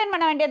போய் கம்ப்ளைண்ட்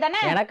பண்ண வேண்டியது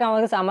தானே? எனக்கு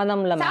அவங்களுக்கு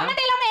சம்பந்தம் இல்ல.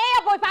 சம்பந்தம் இல்லாம ஏன்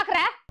போய் பாக்குற?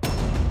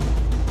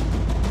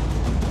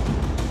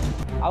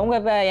 அவங்க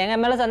இப்போ எங்க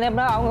மேல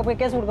சந்தேகப்பட அவங்க போய்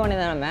கேஸ் கொடுக்க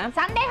வேண்டியதானே மேம்?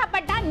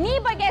 சந்தேகப்பட்டா நீ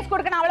போய் கேஸ்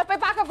கொடுக்கணும், அவளை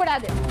போய் பார்க்க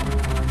கூடாது.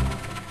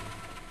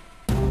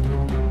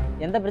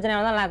 எந்த பிரச்சனையா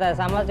இருந்தாலும் நான் அதை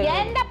சமாளிச்சு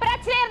எந்த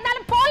பிரச்சனை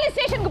இருந்தாலும் போலீஸ்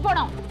ஸ்டேஷனுக்கு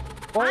போணும்.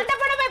 அந்த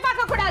பொண்ணை போய்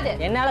பார்க்க கூடாது.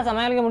 என்னால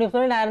சமாளிக்க முடியும்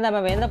சொல்லி நான் இருந்தேன்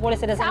மேம். எந்த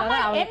போலீஸ்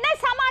ஸ்டேஷன்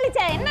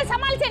என்ன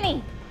சமாளிச்ச நீ?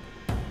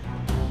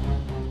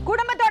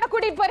 குடும்பத்தோட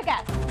கூட்டிட்டு போயிருக்க.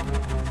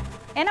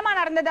 என்னமா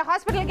நடந்தது?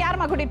 ஹாஸ்பிட்டலுக்கு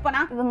யாரமா கூட்டிட்டு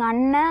போனா? இவங்க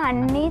அண்ணன்,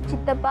 அண்ணி,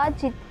 சித்தப்பா,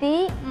 சித்தி,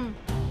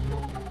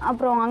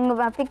 அப்புறம்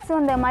அங்க ஃபிக்ஸ்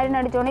வந்த மாதிரி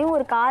நடிச்சோடனே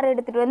ஒரு கார்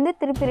எடுத்துட்டு வந்து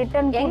திருப்பி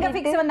ரிட்டர்ன். எங்க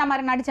ஃபிக்ஸ் வந்த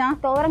மாதிரி நடிச்சான்?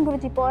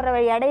 துவரங்குறிச்சி போற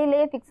வழி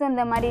இடையிலேயே ஃபிக்ஸ்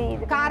வந்த மாதிரி.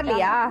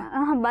 கார்லயா?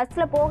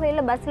 பஸ்ல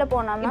போகையில பஸ்ல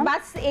போனாம.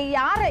 பஸ்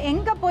யார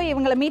எங்க போய்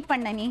இவங்கள மீட்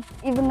பண்ண நீ?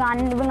 இவங்க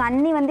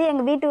அண்ணி வந்து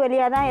எங்க வீட்டு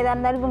வழியா தான் எதா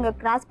இருந்தாலும் இவங்க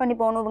கிராஸ் பண்ணி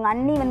போகணும். இவங்க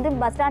அண்ணி வந்து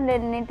பஸ் ஸ்டாண்ட்ல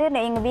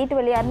நின்றுட்டு எங்க வீட்டு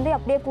வழியா இருந்து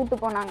அப்படியே கூட்டு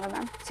போனாங்க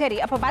மேம். சரி,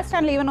 அப்ப பஸ்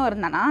ஸ்டாண்ட்ல இவனும்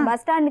இருந்தானா?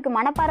 பஸ் ஸ்டாண்டுக்கு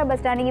மணப்பாறை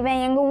பஸ் ஸ்டாண்டுக்கு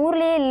இவன் எங்க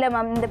ஊர்லயே இல்ல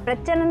மேம். இந்த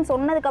பிரச்சனைன்னு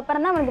சொன்னதுக்கு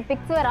அப்புறம் தான் அவனுக்கு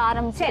ஃபிக்ஸ் வர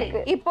ஆரம்பிச்சு.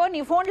 இப்போ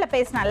நீ போன்ல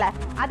பேசினால,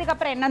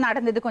 அதுக்கப்புறம் என்ன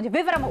நடந்தது கொஞ்சம்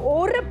விவரமா,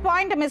 ஒரு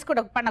பாயிண்ட் மிஸ்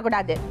கூட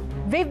பண்ணக்கூடாது,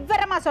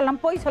 விவரமா சொல்லணும்,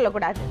 போய்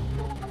சொல்லக்கூடாது.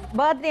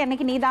 பர்த்டே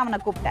அன்னைக்கு நீ தான் அவனை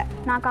கூப்பிட்ட.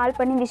 நான் கால்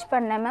பண்ணி விஷ்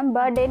பண்ணேன் மேம்.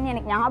 பர்த்டேன்னு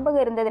எனக்கு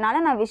ஞாபகம்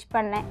இருந்ததுனால நான் விஷ்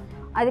பண்ணேன்.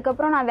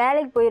 அதுக்கப்புறம் நான்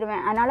வேலைக்கு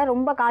போயிடுவேன், அதனால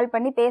ரொம்ப கால்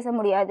பண்ணி பேச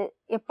முடியாது.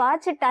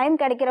 எப்பாச்சும் டைம்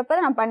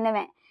கிடைக்கிறப்ப நான்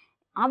பண்ணுவேன்.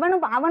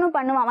 அவனும்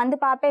பண்ணுவான். வந்து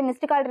பார்ப்பேன்,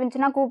 மிஸ்டு கால்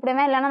இருந்துச்சுன்னா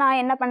கூப்பிடுவேன், இல்லைன்னா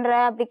நான் என்ன பண்ற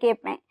அப்படி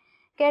கேட்பேன்.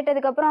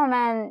 கேட்டதுக்கப்புறம்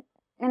அவன்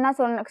என்ன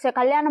சொன்ன,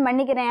 கல்யாணம்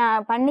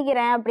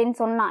பண்ணிக்கிறேன் அப்படின்னு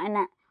சொன்னான்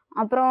என்ன.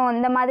 அப்புறம்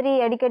இந்த மாதிரி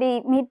அடிக்கடி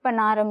மீட் பண்ண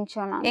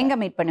ஆரம்பிச்சோம். நான் எங்க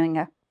மீட்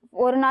பண்ணுவீங்க?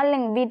 ஒரு நாள்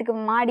எங்கள் வீட்டுக்கு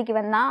மாடிக்கு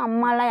வந்தான்.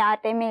 அம்மாலாம்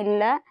யார்கிட்டையுமே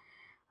இல்லை.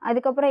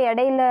 அதுக்கப்புறம்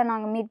இடையில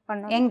நாங்கள் மீட்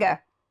பண்ணோம். எங்க?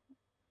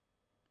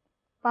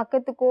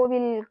 பக்கத்து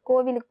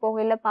கோவிலுக்கு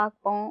போகையில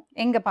பார்ப்போம்.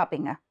 எங்க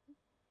பாப்பீங்க?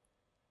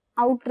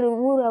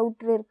 ஊர்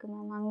அவுட்ரு இருக்கு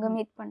மேம், அங்கே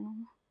மீட்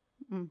பண்ணோம்.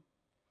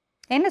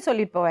 என்ன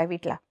சொல்லிட்டு போவ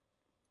வீட்டில்?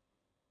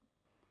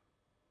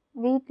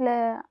 வீட்டில்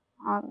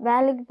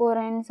வேலைக்கு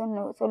போகிறேன்னு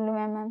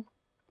சொல்லுவேன் மேம்.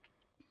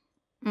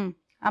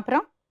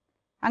 அப்புறம்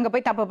அங்கே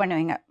போய் தப்பு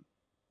பண்ணுவீங்க.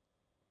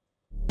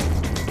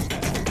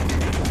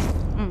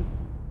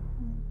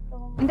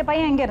 இந்த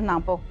பையன் எங்கே இருந்தான்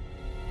அப்போ?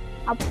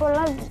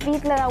 அப்போல்லாம்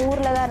வீட்டில்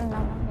ஊரில் தான்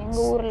இருந்தான் மேம்,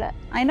 எங்கள் ஊரில்.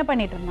 என்ன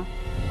பண்ணிட்டு இருந்தான்?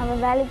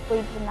 அவன் வேலைக்கு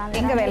போயிட்டு இருந்தான்.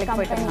 எங்கே வேலைக்கு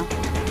போயிட்டு இருந்தான்?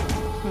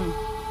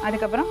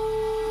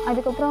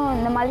 அதுக்கப்புறம்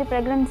இந்த மாதிரி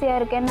ப்ரெக்னன்சியாக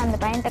இருக்கேன்னு அந்த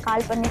பையன்கிட்ட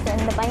கால் பண்ணி,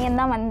 இந்த பையன்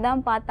தான்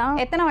வந்தான்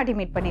பார்த்தான். எத்தனை வாட்டி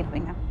மீட்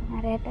பண்ணியிருப்பீங்க?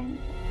 நிறைய டைம்.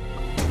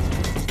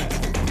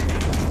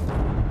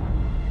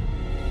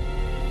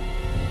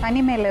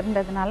 தனிமையில்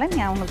இருந்ததுனால நீ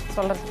அவங்களுக்கு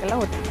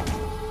சொல்றதுக்கெல்லாம் ஒத்துக்க.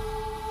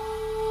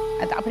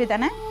 அது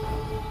அப்படித்தானே?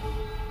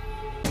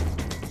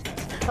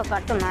 இப்போ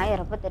கட்டும்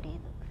நாயறப்ப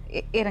தெரியுது.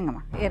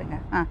 இருங்கம்மா இருங்க.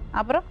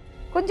 அப்புறம்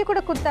கொஞ்சம் கூட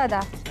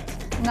குத்தாதா?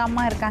 உங்கள்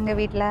அம்மா இருக்காங்க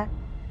வீட்டில்,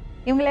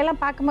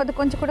 இவங்களெல்லாம் பார்க்கும்போது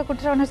கொஞ்சம் கூட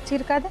குற்ற உணர்ச்சி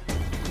இருக்காது?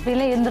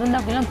 அப்படிலாம் இருந்திருந்தா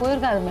அப்படிலாம்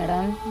போயிருக்காது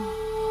மேடம்.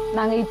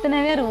 நாங்கள்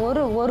இத்தனை பேர்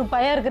ஒரு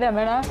பையன் இருக்கிறேன்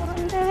மேடம்.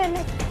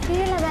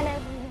 கீழே தானே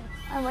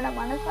அவனை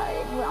மனசா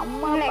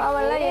அம்மா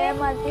அப்பாவெல்லாம்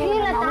ஏமாத்தி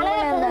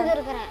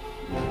இருக்கிறேன்.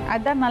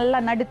 அதான் நல்லா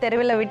நடு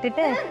தெருவில்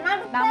விட்டுட்டு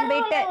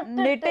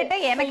விட்டுட்டு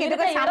எனக்கு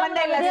இதுக்கு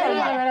சம்பந்தம் இல்லை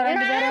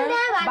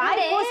சொல்லுவாங்க.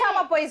 பாய்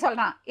பூசாம போய்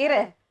சொல்றான்.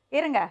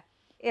 இருங்க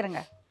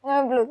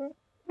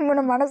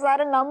உன்னை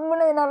மனசார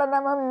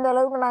நம்பினதுனாலதான் மேம் இந்த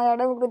அளவுக்கு நான்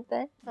இடம்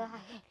கொடுத்தேன்.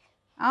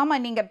 ஆமா,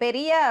 நீங்க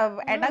பெரிய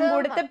இடம்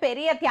கொடுத்து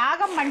பெரிய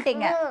தியாகம்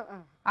பண்ணிட்டீங்க.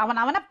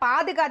 அவனை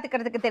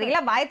பாதுகாத்துக்கிறதுக்கு தெரியல,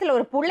 பயத்துல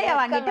ஒரு புள்ளைய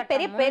வாங்கிட்டு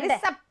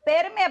பெருசா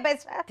பெருமையா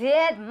பேசுற.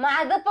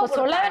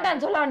 சொல்ல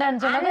வேண்டாம்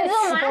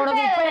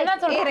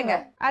இருங்க.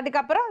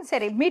 அதுக்கப்புறம்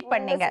சரி மீட்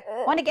பண்ணீங்க.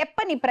 உனக்கு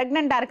எப்ப நீ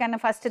பிரெக்னண்டா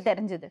இருக்கன்னு ஃபர்ஸ்ட்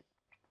தெரிஞ்சது?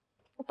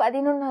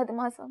 11வது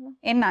மாசம்.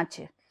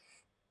 என்னாச்சு?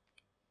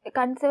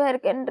 கன்சீவா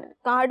இருக்கேன்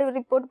கார்டு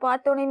ரிப்போர்ட்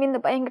பார்த்தோன்னே இந்த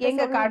பையன்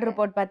எங்க கார்டு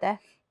ரிப்போர்ட் பார்த்த?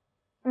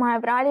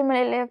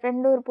 ராணிமலையில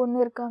ஃப்ரெண்டு ஒரு பொண்ணு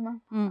இருக்காம,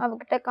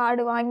 அவகிட்ட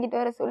கார்டு வாங்கிட்டு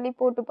வர சொல்லி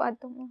போட்டு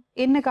பார்த்தோம்.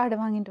 என்ன கார்டு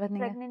வாங்கிட்டு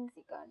வந்தீங்க?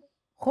 Pregnancy card.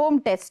 ஹோம்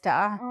டெஸ்டா?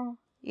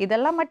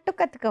 இதெல்லாம் மட்டும்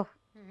கத்துக்கோ.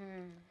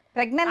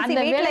 பிரெக்னன்சி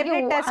வீட்ல எப்படி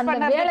டெஸ்ட்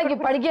பண்றது? வேலைக்கு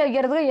படிக்க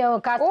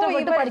வைக்கிறதுக்கு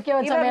கஷ்டப்பட்டு படிக்க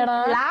வச்ச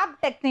மேடம். லேப்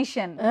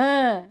டெக்னீஷியன்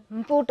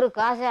கூட்டு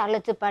காசை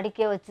அழைச்சு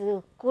படிக்க வச்சு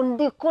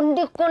குண்டி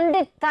குண்டி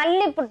குண்டி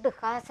தள்ளி போட்டு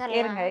காசை.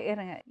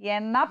 இருங்க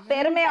என்ன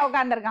பெருமையா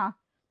உட்காந்துருக்கான்.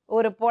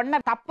 ஒரு பொண்ணை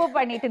தப்பு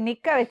பண்ணிட்டு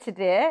நிக்க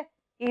வச்சுட்டு,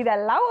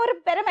 இதெல்லாம் ஒரு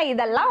பெருமை,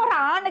 இதெல்லாம் ஒரு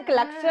ஆணுக்கு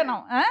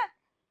லட்சணம்.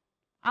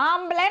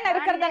 ஆம்பளைன்னு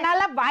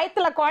இருக்கிறதுனால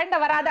வயித்துல குழந்தை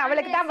வராது,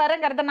 அவளுக்கு தான்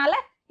வருங்கிறதுனால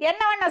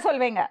என்ன வேணா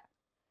சொல்வீங்க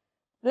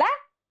இல்ல?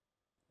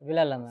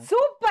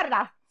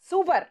 சூப்பர்டா,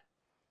 சூப்பர்.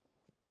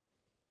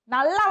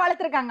 நல்லா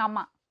வளர்த்துருக்காங்க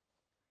அம்மா.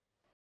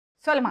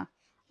 சொல்லுமா.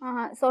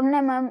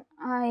 சொன்னேன் மேம்.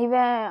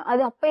 இவன்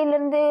அது அப்பையில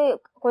இருந்து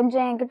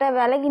கொஞ்சம் என்கிட்ட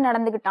விலகி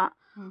நடந்துக்கிட்டான்.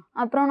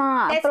 அப்புறம்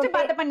நான் டெஸ்ட்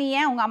பார்த்தப்ப நீ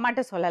ஏன் உங்க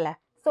அம்மாட்ட சொல்லல?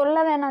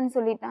 சொல்ல வேணாம்னு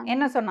சொல்லிட்டான்.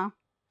 என்ன சொன்னா?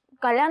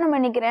 கல்யாணம்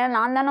பண்ணிக்கிறேன்,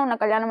 நான் தானே உன்னை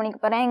கல்யாணம் பண்ணிக்க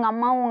போறேன், உங்க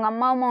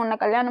அம்மாவும் உன்னை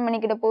கல்யாணம்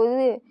பண்ணிக்கிட்ட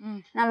போது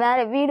நான் வேற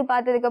வீடு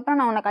பார்த்ததுக்கு அப்புறம்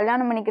நான் உன்னை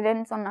கல்யாணம்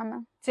பண்ணிக்கிறேன்னு சொன்னாங்க.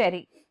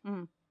 சரி.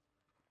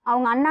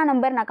 அவங்க அண்ணா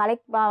நம்பர் நான்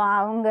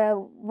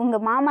உங்க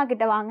மாமா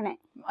கிட்ட வாங்கினேன்.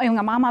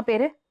 இவங்க மாமா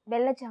பேரு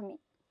வெள்ளச்சாமி.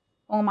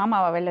 உங்க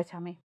மாமாவா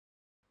வெள்ளச்சாமி?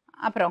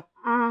 அப்புறம்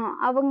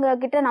அவங்க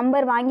கிட்ட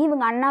நம்பர் வாங்கி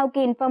இவங்க அண்ணாவுக்கு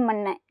இன்ஃபார்ம்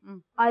பண்ணேன்.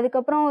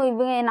 அதுக்கப்புறம்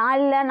இவங்க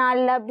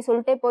நாளில் அப்படி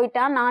சொல்லிட்டே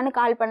போயிட்டா. நானும்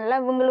கால் பண்ணல,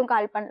 இவங்களும்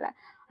கால் பண்ணல.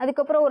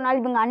 அதுக்கப்புறம் ஒரு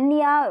நாள் இவங்க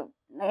அண்ணியா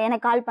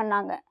எனக்கு கால்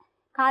பண்ணாங்க.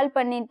 கால்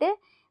பண்ணிட்டு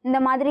இந்த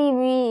மாதிரி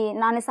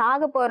நான்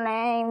சாக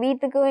போறேன்,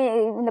 வீட்டுக்கு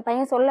இந்த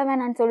பையன் சொல்ல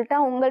வேணான்னு சொல்லிட்டா,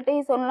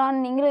 உங்கள்கிட்டையும்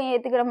சொல்லலாம்னு நீங்களும்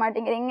ஏற்றுக்கிட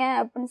மாட்டேங்கிறீங்க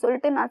அப்படின்னு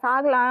சொல்லிட்டு நான்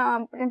சாகலாம்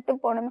அப்படின்ட்டு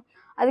போனேன்.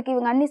 அதுக்கு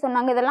இவங்க அண்ணி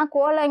சொன்னாங்க, இதெல்லாம்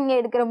கோலங்க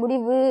எடுக்கிற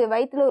முடிவு,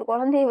 வயிற்றுல ஒரு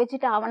குழந்தைய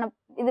வச்சுட்டு அவனை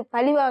இது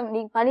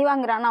பழி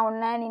வாங்குறானா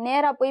உன்னை, நீ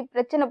நேராக போய்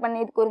பிரச்சனை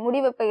பண்ணி இதுக்கு ஒரு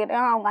முடிவை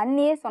போயிடுறான். அவங்க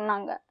அண்ணியே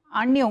சொன்னாங்க.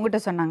 அண்ணி உங்ககிட்ட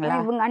சொன்னாங்களா?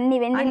 இவங்க அண்ணி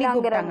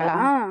வெண்ணிலாங்கிறாங்க.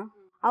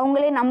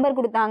 அவங்களே நம்பர்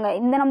கொடுத்தாங்க,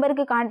 இந்த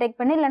நம்பருக்கு கான்டாக்ட்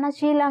பண்ணு, இல்லைன்னா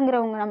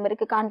ஷீலாங்கிறவங்க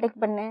நம்பருக்கு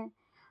கான்டாக்ட் பண்ணு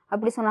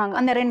அப்படி சொன்னாங்க.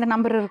 அந்த 2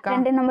 நம்பர் இருக்கா?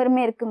 2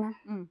 நம்பருமே இருக்கு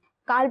மேம்.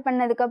 கால்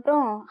பண்ணதுக்கு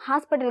அப்புறம்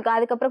ஹாஸ்பிட்டலுக்கு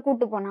அதுக்கப்புறம்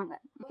கூட்டு போனாங்க.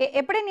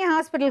 எப்படி நீ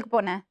ஹாஸ்பிட்டலுக்கு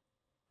போன?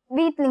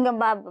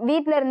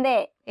 வீட்ல இருந்தே.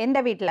 எந்த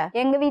வீட்ல?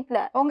 எங்க வீட்ல.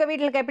 உங்க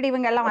வீட்டுக்கு எப்படி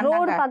இவங்க எல்லாம்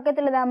வந்தாங்க? ரோடு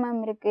பக்கத்துல தான்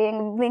மேம் இருக்கு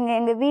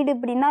எங்க வீடு.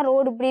 இப்படின்னா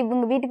ரோடு இப்படி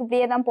இவங்க வீட்டுக்கு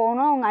இப்படியே தான்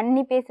போகணும். அவங்க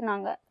அண்ணி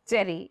பேசுனாங்க.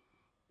 சரி.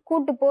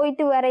 கூட்டு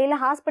போயிட்டு வரையில,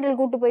 ஹாஸ்பிட்டல்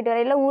கூட்டு போயிட்டு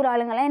வரையில ஊர்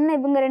ஆளுங்கெல்லாம் என்ன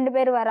இவங்க 2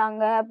 பேர்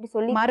வராங்க அப்படி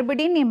சொல்லி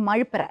மறுபடியும் நீ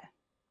மழுப்புற.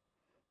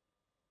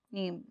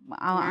 நீ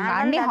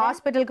அண்ணி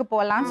ஹாஸ்பிட்டலுக்கு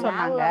போலான்னு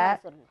சொன்னாங்க.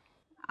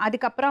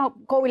 அதுக்கப்புறம்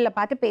கோவில்ல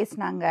பார்த்து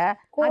பேசினாங்க.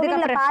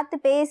 கோவில்ல பார்த்து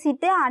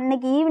பேசிட்டு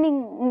அன்னைக்கு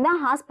ஈவினிங் தான்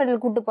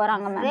ஹாஸ்பிட்டல் கூட்டு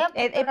போறாங்க மேம்.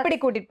 எப்படி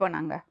கூட்டிட்டு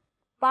போனாங்க?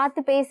 பார்த்து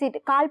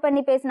பேசிட்டு கால்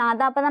பண்ணி பேசினாங்க.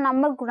 அது அப்பதான்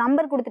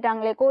நம்பர்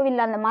கொடுத்துட்டாங்களே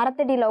கோவில்ல அந்த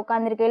மரத்தடியில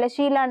உட்காந்துருக்கையில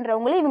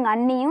ஷீலான்றவங்களும் இவங்க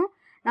அண்ணியும்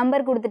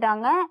நம்பர்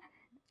கொடுத்துட்டாங்க.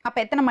 அப்ப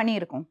எத்தனை மணி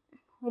இருக்கும்?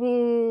 ஒரு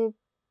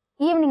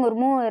ஈவினிங் ஒரு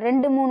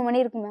 2-3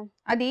 மணி இருக்கும் மேம்.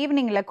 அது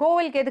ஈவினிங்ல.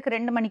 கோவிலுக்கு எதுக்கு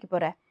 2 மணிக்கு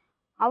போற?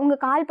 அவங்க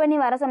கால் பண்ணி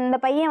வர சொன்ன. இந்த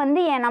பையன்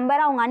வந்து என்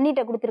நம்பரை அவங்க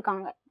அண்ணிட்ட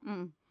கொடுத்துருக்காங்க.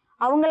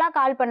 அவங்களா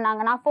கால்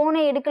பண்ணாங்க. நான்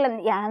ஃபோனே எடுக்கல.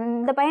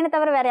 இந்த பையனை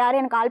தவிர வேற யாரும்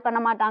எனக்கு கால் பண்ண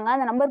மாட்டாங்க.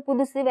 அந்த நம்பர்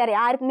புதுசு, வேற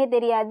யாருக்குமே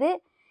தெரியாது.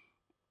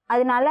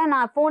 அதனால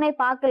நான் ஃபோனே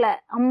பார்க்கல.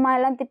 அம்மா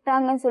எல்லாம்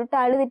திட்டாங்கன்னு சொல்லிட்டு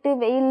அழுதுட்டு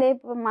வெயிலே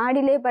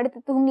மாடியிலே படுத்து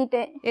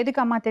தூங்கிட்டேன்.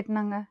 எதுக்கு அம்மா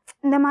திட்டினாங்க?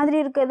 இந்த மாதிரி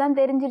இருக்கதான்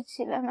தெரிஞ்சிருச்சு.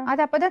 இல்ல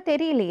அது அப்பதான்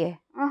தெரியலையே.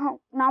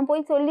 நான்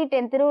போய்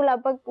சொல்லிட்டேன் திருவிழா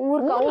அப்ப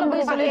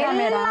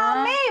ஊருக்கு.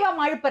 எல்லாமே இவ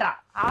மழுப்புறா,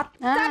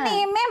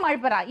 அத்தனையுமே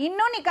மழுப்புறா.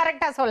 இன்னும் நீ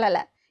கரெக்டா சொல்லல.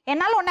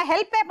 என்னால உன்னை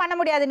ஹெல்ப்பே பண்ண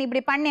முடியாது நீ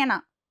இப்படி பண்ணேனா.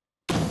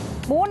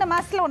 3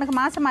 மாசத்துல உனக்கு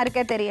மாசமா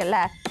இருக்கே தெரியல.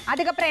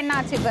 அதுக்கப்புறம் என்ன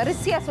ஆச்சு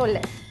வரிசையா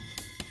சொல்லு.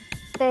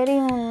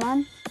 தெரியும்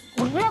மேம்.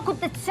 உள்ள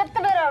குத்து செத்து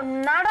போயிரு.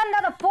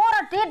 நடந்தத போற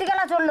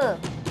டீட்டுக்கெல்லாம் சொல்லு.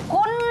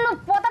 கொன்னு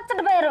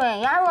புதைச்சிட்டு போயிருவேன்.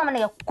 யாரும்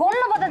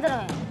கொன்னு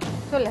புதைச்சிருவேன்.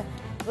 சொல்லு.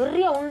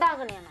 பெரிய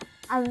உண்டாகுனே.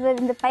 அது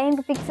இந்த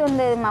பையனுக்கு ஃபிக்ஸ்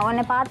வந்து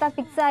உன்னை பார்த்தா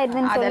ஃபிக்ஸ்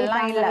ஆயிடுதுன்னு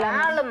அதெல்லாம்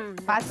இல்ல.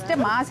 ஃபர்ஸ்ட்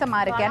மாசமா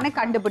இருக்கேன்னு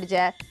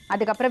கண்டுபிடிச்ச.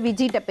 அதுக்கப்புறம்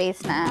விஜிட்ட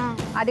பேசினேன்.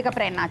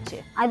 அதுக்கப்புறம் என்னாச்சு?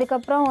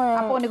 அதுக்கப்புறம்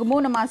அப்போ உனக்கு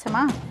 3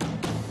 மாசமா?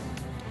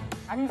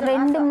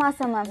 2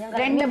 மாசம் மேம்.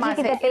 2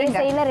 மாசம்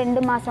பேசையில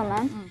 2 மாசம்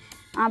மேம்.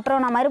 அப்புறம்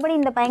நான்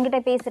மறுபடியும் இந்த பையன்கிட்ட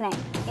பேசுறேன்.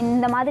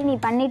 இந்த மாதிரி நீ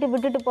பண்ணிட்டு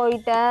விட்டுட்டு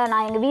போயிட்ட,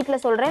 நான் எங்க வீட்டுல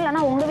சொல்றேன்,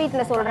 இல்லைன்னா உங்க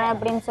வீட்டுல சொல்றேன்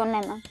அப்படின்னு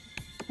சொன்னேன் மேம்.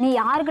 நீ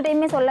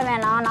யாருக்கிட்டையுமே சொல்ல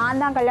வேணாம்,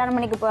 நான் தான் கல்யாணம்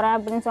பண்ணிக்க போறேன்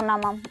அப்படின்னு சொன்னா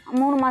மேம்.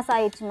 3 மாசம்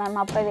ஆயிடுச்சு மேம்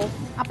அப்பவே.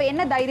 அப்ப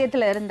என்ன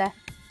தைரியத்துல இருந்த?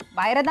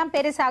 வயரதான்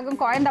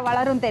பெருசாகும், குழந்தை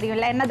வளரும்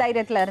தெரியும்ல. என்ன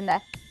தைரியத்துல இருந்த?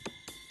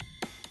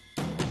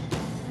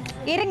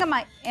 இருங்கம்மா,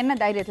 என்ன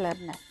தைரியத்துல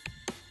இருந்த?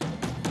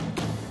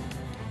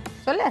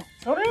 சொல்லு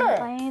சொல்லு.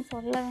 பையன்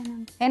சொல்ல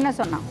வேணாம். என்ன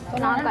சொன்னான்?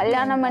 நான்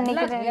கல்யாணம்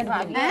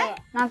பண்ணிக்கிறேன்.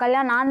 நான்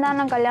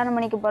கல்யாணம்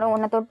பண்ணிக்க போறேன்.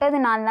 உன்னை தொட்டது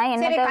நான் தான்.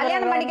 என்ன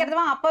கல்யாணம்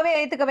பண்ணிக்கிறதுவா அப்பவே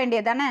ஏத்துக்க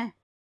வேண்டியதானே?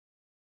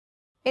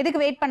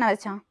 எதுக்கு வெயிட் பண்ண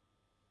வச்சான்?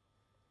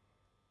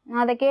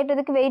 நான் அதை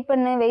கேட்டதுக்கு வெயிட்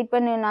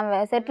பண்ணு நான்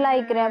செட்டில்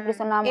ஆயிக்கிறேன் அப்படி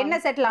சொன்னாம. என்ன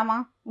செட்டில் ஆமா?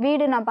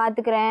 வீடு நான்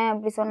பாத்துக்கிறேன்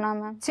அப்படி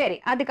சொன்னாம. சரி,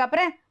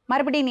 அதுக்கப்புறம்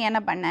மறுபடியும் நீ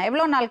என்ன பண்ண?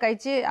 எவ்வளவு நாள்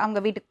கழிச்சு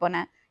அவங்க வீட்டுக்கு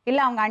போன? இல்ல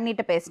அவங்க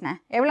அண்ணிட்ட பேசின?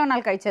 எவ்வளவு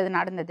நாள் கழிச்சு அது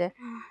நடந்தது?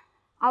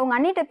 அவங்க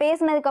அண்ணிட்ட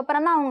பேசினதுக்கு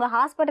அப்புறம் தான் அவங்க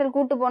ஹாஸ்பிட்டல்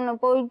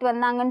போயிட்டு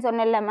வந்தாங்கன்னு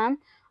சொன்னேன்ல மேம்.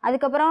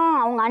 அதுக்கப்புறம்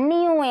அவங்க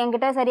அண்ணியும்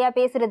என்கிட்ட சரியா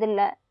பேசுறது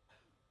இல்ல.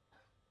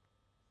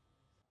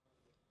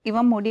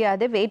 இவன்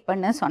முடியாது வெயிட்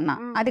பண்ண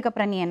சொன்னான்.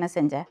 அதுக்கப்புறம் நீ என்ன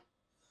செஞ்ச?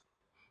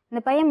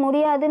 இந்த பையன்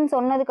முடியாதுன்னு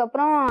சொன்னதுக்கு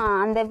அப்புறம்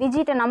அந்த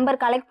விஜிட்ட நம்பர்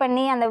கலெக்ட்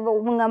பண்ணி அந்த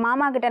உங்க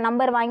மாமா கிட்ட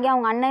நம்பர் வாங்கி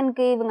அவங்க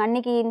அண்ணனுக்கு இவங்க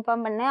அன்னைக்கு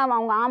இன்ஃபார்ம் பண்ணேன்.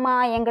 அவங்க ஆமா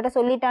என்கிட்ட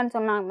சொல்லிட்டான்னு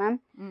சொன்னாங்க மேம்.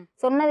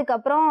 சொன்னதுக்கு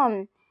அப்புறம்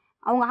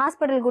அவங்க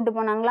ஹாஸ்பிட்டல் கூட்டு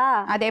போனாங்களா.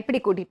 அதை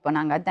எப்படி கூட்டிட்டு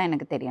போனாங்க? அதுதான்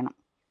எனக்கு தெரியணும்.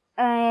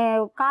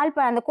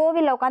 அந்த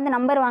கோவில்ல உட்காந்து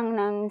நம்பர்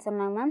வாங்கினாங்கன்னு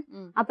சொன்னாங்க மேம்.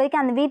 அப்போதைக்கு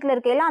அந்த வீட்டுல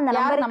இருக்கையில அந்த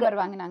நம்பர்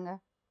வாங்கினாங்க.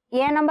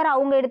 என் நம்பர்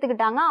அவங்க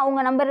எடுத்துக்கிட்டாங்க.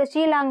 அவங்க நம்பர்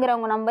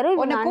ஷீலாங்கிறவங்க நம்பர்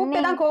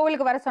கூப்பிட்டு தான்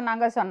கோவிலுக்கு வர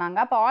சொன்னாங்க.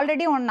 அப்ப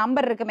ஆல்ரெடி உன்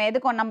நம்பர் இருக்குமே,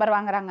 எதுக்கு உன் நம்பர்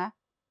வாங்குறாங்க?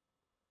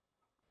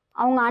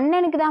 அவங்க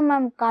அண்ணனுக்கு தான்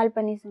மேம் கால்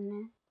பண்ணி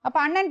சொன்னேன். அப்ப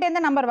அண்ணன்ட்ட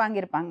இருந்து நம்பர்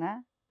வாங்கியிருப்பாங்க.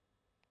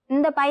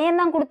 இந்த பையன்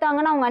தான்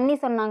கொடுத்தாங்கன்னு அவங்க அண்ணி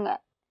சொன்னாங்க.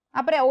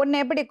 அப்புறம்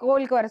உன்னை எப்படி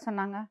கோவிலுக்கு வர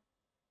சொன்னாங்க?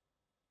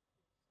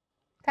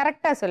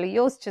 கரெக்டா சொல்லு,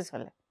 யோசிச்சு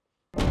சொல்லு.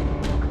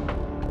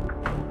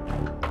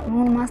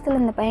 3 மாசத்துல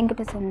இந்த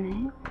பையன்கிட்ட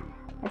சொன்னேன்.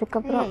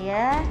 அதுக்கப்புறம்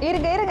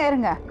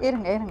இருங்க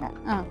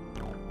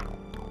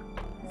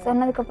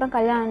சொன்னதுக்கப்புறம்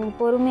கல்யாணம்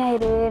பொறுமையா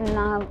இரு,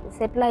 நான்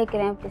செட்டில்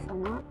ஆகிக்கிறேன் அப்படி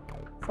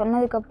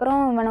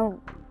சொன்னதுக்கப்புறம் இவனை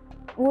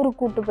ஊருக்கு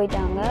கூப்பிட்டு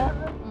போயிட்டாங்க.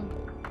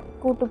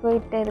 கூப்பிட்டு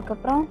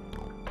போயிட்டதுக்கப்புறம்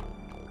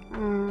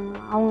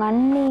அவங்க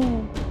அண்ணி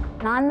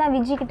நான் தான்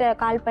விஜய்கிட்ட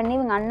கால் பண்ணி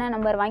இவங்க அண்ணன்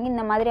நம்பர் வாங்கி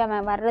இந்த மாதிரி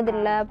அவன்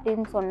வர்றதில்லை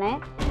அப்படின்னு சொன்னேன்.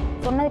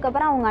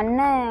 சொன்னதுக்கப்புறம் அவங்க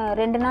அண்ணன்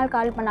 2 நாள்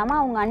கால் பண்ணாமல்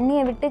அவங்க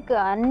அண்ணியை விட்டு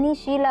அண்ணி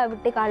ஷீலா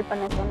விட்டு கால்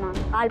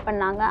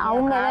பண்ணாங்க.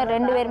 அவங்க தான்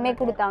 2 பேருமே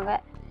கொடுத்தாங்க.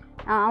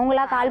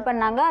 அவங்களா கால்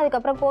பண்ணாங்க.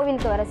 அதுக்கப்புறம்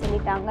கோவிலுக்கு வர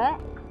சொல்லிட்டாங்க.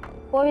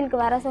 கோவிலுக்கு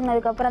வர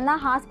சொன்னதுக்கப்புறம்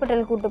தான்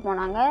ஹாஸ்பிட்டல் கூப்பிட்டு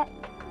போனாங்க.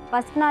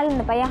 ஃபஸ்ட் நாள்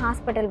இந்த பையன்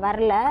ஹாஸ்பிட்டல்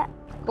வரல.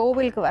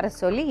 கோவிலுக்கு வர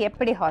சொல்லி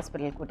எப்படி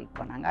ஹாஸ்பிட்டல் கூட்டிகிட்டு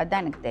போனாங்க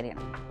அதுதான் எனக்கு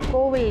தெரியணும்.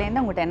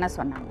 கோவில்லேருந்து உங்கள்கிட்ட என்ன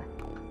சொன்னாங்க?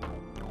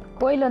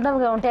 கோயில் வந்து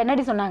அவங்க அவன்கிட்ட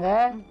என்னடி சொன்னாங்க?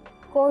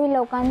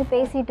 கோவிலில் உட்காந்து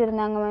பேசிகிட்டு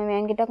இருந்தாங்க மேம்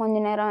என்கிட்ட கொஞ்ச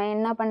நேரம்.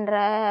 என்ன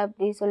பண்ணுற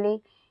அப்படி சொல்லி,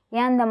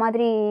 ஏன் இந்த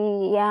மாதிரி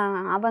ஏன்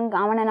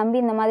அவனை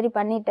நம்பி இந்த மாதிரி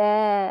பண்ணிட்ட,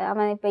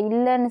 அவன் இப்போ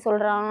இல்லைன்னு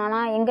சொல்கிறான்,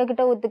 ஆனால்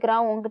எங்ககிட்ட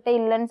ஒத்துக்கிறான் உங்ககிட்ட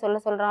இல்லைன்னு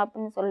சொல்கிறான்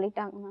அப்படின்னு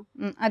சொல்லிட்டாங்க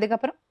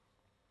மேம்.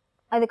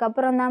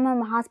 அதுக்கப்புறம் தான்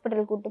மேம்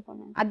ஹாஸ்பிட்டல் கூப்பிட்டு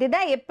போனேன்.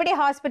 அதுதான் எப்படி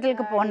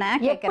ஹாஸ்பிட்டலுக்கு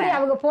போனேன் எப்படி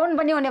அவங்க ஃபோன்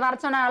பண்ணி உன்னை வர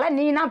சொன்னாங்களா?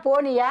 நீனா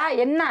போனியா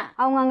என்ன?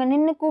 அவங்க அங்கே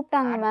நின்று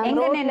கூப்பிட்டாங்க மேம்.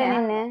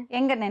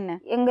 எங்க நின்று?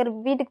 எங்க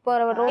வீட்டுக்கு போற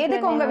ரோட்ல.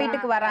 எதுக்கு உங்க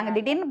வீட்டுக்கு வராங்க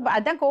திடீர்னு?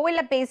 அதான்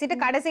கோவில்ல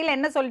பேசிட்டு கடைசியில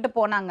என்ன சொல்லிட்டு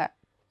போனாங்க?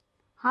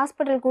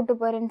 ஹாஸ்பிட்டல் கூட்டு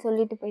போறேன்னு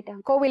சொல்லிட்டு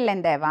போயிட்டாங்க. கோவில்ல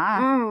இருந்தேவா?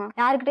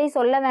 யாருக்கிட்டையும்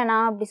சொல்ல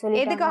வேணாம் அப்படி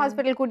சொல்லி. எதுக்கு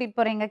ஹாஸ்பிட்டல் கூட்டிட்டு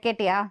போறீங்க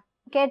கேட்டியா?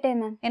 கேட்டேன்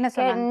மேம். என்ன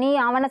சொன்னாங்க? நீ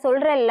அவனை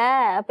சொல்றல்ல,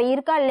 அப்ப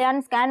இருக்கா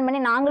இல்லையான்னு ஸ்கேன் பண்ணி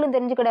நாங்களும்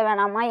தெரிஞ்சுக்கிட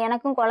வேணாமா,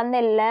 எனக்கும் குழந்தை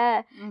இல்ல,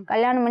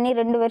 கல்யாணம் பண்ணி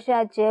 2 வருஷம்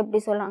ஆச்சு அப்படி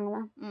சொன்னாங்க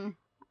மேம்.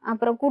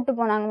 அப்புறம் கூட்டு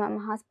போனாங்க மேம்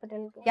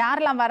ஹாஸ்பிட்டலுக்கு.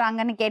 யாரெல்லாம்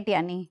வராங்கன்னு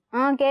கேட்டியா நீ?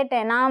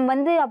 கேட்டேன். நான்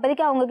வந்து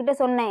அப்போதைக்கு அவங்க கிட்ட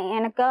சொன்னேன்,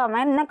 எனக்கு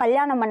அவன் இன்னும்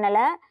கல்யாணம்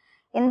பண்ணல,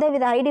 எந்த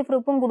வித ஐடி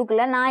ப்ரூஃபும்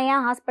கொடுக்கல, நான்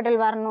ஏன்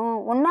ஹாஸ்பிட்டல் வரணும்?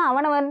 ஒன்று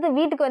அவனை வந்து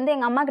வீட்டுக்கு வந்து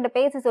எங்கள் அம்மா கிட்ட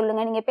பேச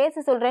சொல்லுங்க, நீங்கள்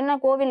பேச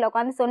சொல்கிறேன்னு கோவிலில்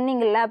உட்காந்து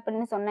சொன்னீங்கல்ல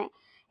அப்படின்னு சொன்னேன்.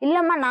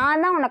 இல்லம்மா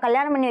நான் தான் உன்னை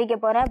கல்யாணம் பண்ணி வைக்க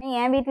போறேன்,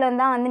 என் வீட்டுல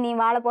இருந்தா வந்து நீ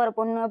வாழ போற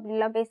பொண்ணு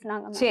அப்படிலாம்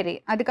பேசினாங்க. சரி,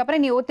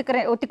 அதுக்கப்புறம் நீ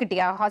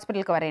ஒத்துக்கிட்டியா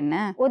ஹாஸ்பிட்டலுக்கு வரேன்னு?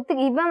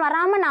 இவன்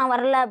வராம நான்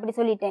வரல அப்படி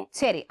சொல்லிட்டேன்.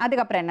 சரி,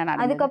 அதுக்கப்புறம் என்ன?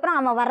 அதுக்கப்புறம்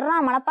அவன்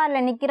வர்றான்,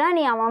 மணப்பாறையில நிக்கிறான்,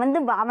 நீ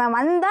அவன்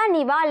வந்தா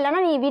நீ வா,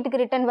 இல்லைன்னா நீ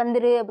வீட்டுக்கு ரிட்டர்ன்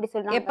வந்துரு அப்படி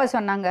சொல்றான். எப்ப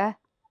சொன்னாங்க?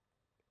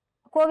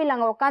 கோவில்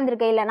அங்க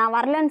உட்காந்துருக்க இல்ல, நான்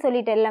வரலன்னு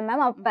சொல்லிட்டேன் இல்ல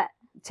மேம் அப்ப.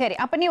 சரி,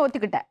 அப்ப நீ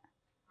ஒத்துக்கிட்ட?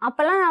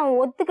 அப்பெல்லாம் நான்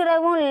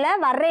ஒத்துக்கிடவும் இல்ல,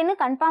 வர்றேன்னு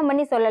கன்ஃபார்ம்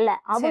பண்ணி சொல்லல,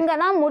 அவங்க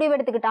தான்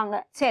முடிவெடுத்துக்கிட்டாங்க.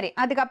 சரி,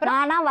 அதுக்கப்புறம்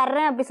நானா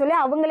வர்றேன் அப்படி சொல்லி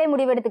அவங்களே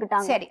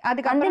முடிவெடுத்துக்கிட்டாங்க. சரி,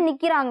 அதுக்கு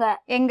நிக்கிறாங்க.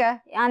 எங்க?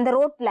 அந்த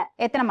ரோட்ல.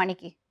 எத்தனை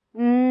மணிக்கு?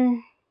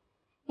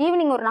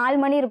 ஈவினிங் ஒரு 4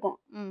 மணி இருக்கும்.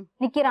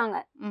 நிக்கிறாங்க.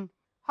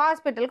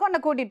 ஹாஸ்பிட்டலுக்கு உன்னை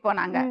கூட்டிட்டு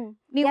போனாங்க.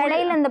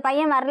 இடையில இந்த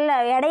பையன் வரல,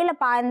 இடையில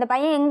இந்த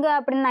பையன் எங்க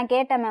அப்படின்னு நான்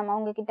கேட்டேன் மேம்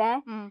அவங்க கிட்ட.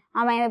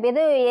 அவன்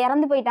ஏதோ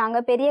இறந்து போயிட்டாங்க,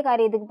 பெரிய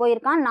காரியத்துக்கு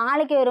போயிருக்கான்,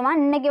 நாளைக்கு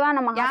வருவான், இன்னைக்கு வா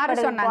நம்ம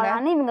ஹாஸ்பிட்டல்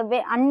போலாம்னு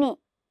இவங்க அண்ணி.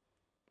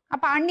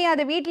 அப்ப அண்ணி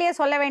அது வீட்லயே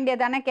சொல்ல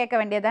வேண்டியதானே, கேட்க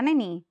வேண்டியதானே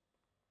நீ?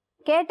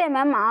 கேட்டேன்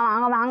மேம்.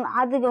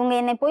 அதுக்கு அவங்க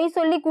என்னை போய்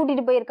சொல்லி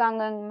கூட்டிட்டு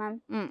போயிருக்காங்க மேம்.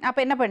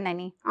 அப்ப என்ன பண்ண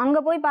நீ?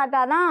 அங்க போய்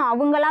பார்த்தாதான்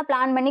அவங்களா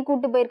பிளான் பண்ணி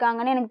கூட்டிட்டு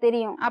போயிருக்காங்கன்னு எனக்கு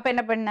தெரியும். அப்ப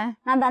என்ன பண்ண?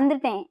 நான்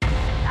வந்துட்டேன்.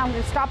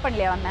 அவங்க ஸ்டாப்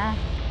பண்ணலையா உன்ன?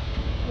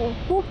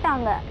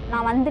 கூப்பிட்டாங்க,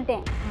 நான்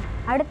வந்துட்டேன்.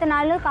 அடுத்த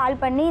நாள் கால்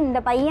பண்ணி இந்த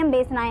பையன்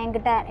பேசினா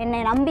என்கிட்ட, என்னை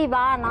நம்பி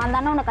வா, நான்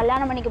தானே உன்னை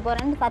கல்யாணம் பண்ணிக்க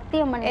போறேன்னு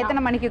சத்தியம் பண்ணி.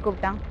 எத்தனை மணிக்கு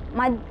கூப்பிட்டான்?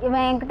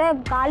 இவன் என்கிட்ட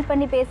கால்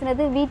பண்ணி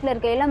பேசுனது வீட்டில்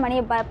இருக்கையில மணி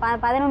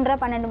 11:30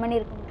 12 மணி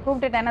இருக்கு.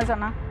 கூப்பிட்டுட்டு என்ன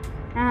சொன்னா?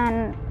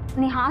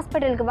 நீ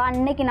ஹாஸ்பிட்டலுக்கு வா,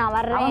 இன்னைக்கு நான்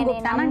வர்றேன்.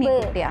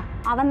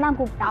 அவன் தான்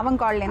கூப்பிட்டான். அவன்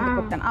கால்ல இருந்து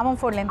கூப்பிட்டான்? அவன்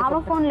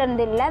போன்ல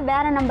இருந்து இல்ல,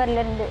 வேற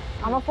நம்பர்ல இருந்து.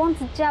 அவன் போன்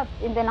சுவிட்ச் ஆஃப்.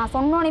 இந்த நான்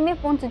சொன்னோனே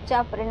போன் சுவிட்ச்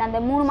ஆஃப்.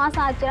 அந்த 3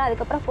 மாசம் ஆச்சு,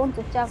 அதுக்கப்புறம் போன்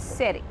சுவிட்ச் ஆஃப்.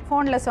 சரி,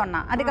 போன்ல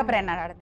சொன்னான். அதுக்கப்புறம் என்ன நடந்தது?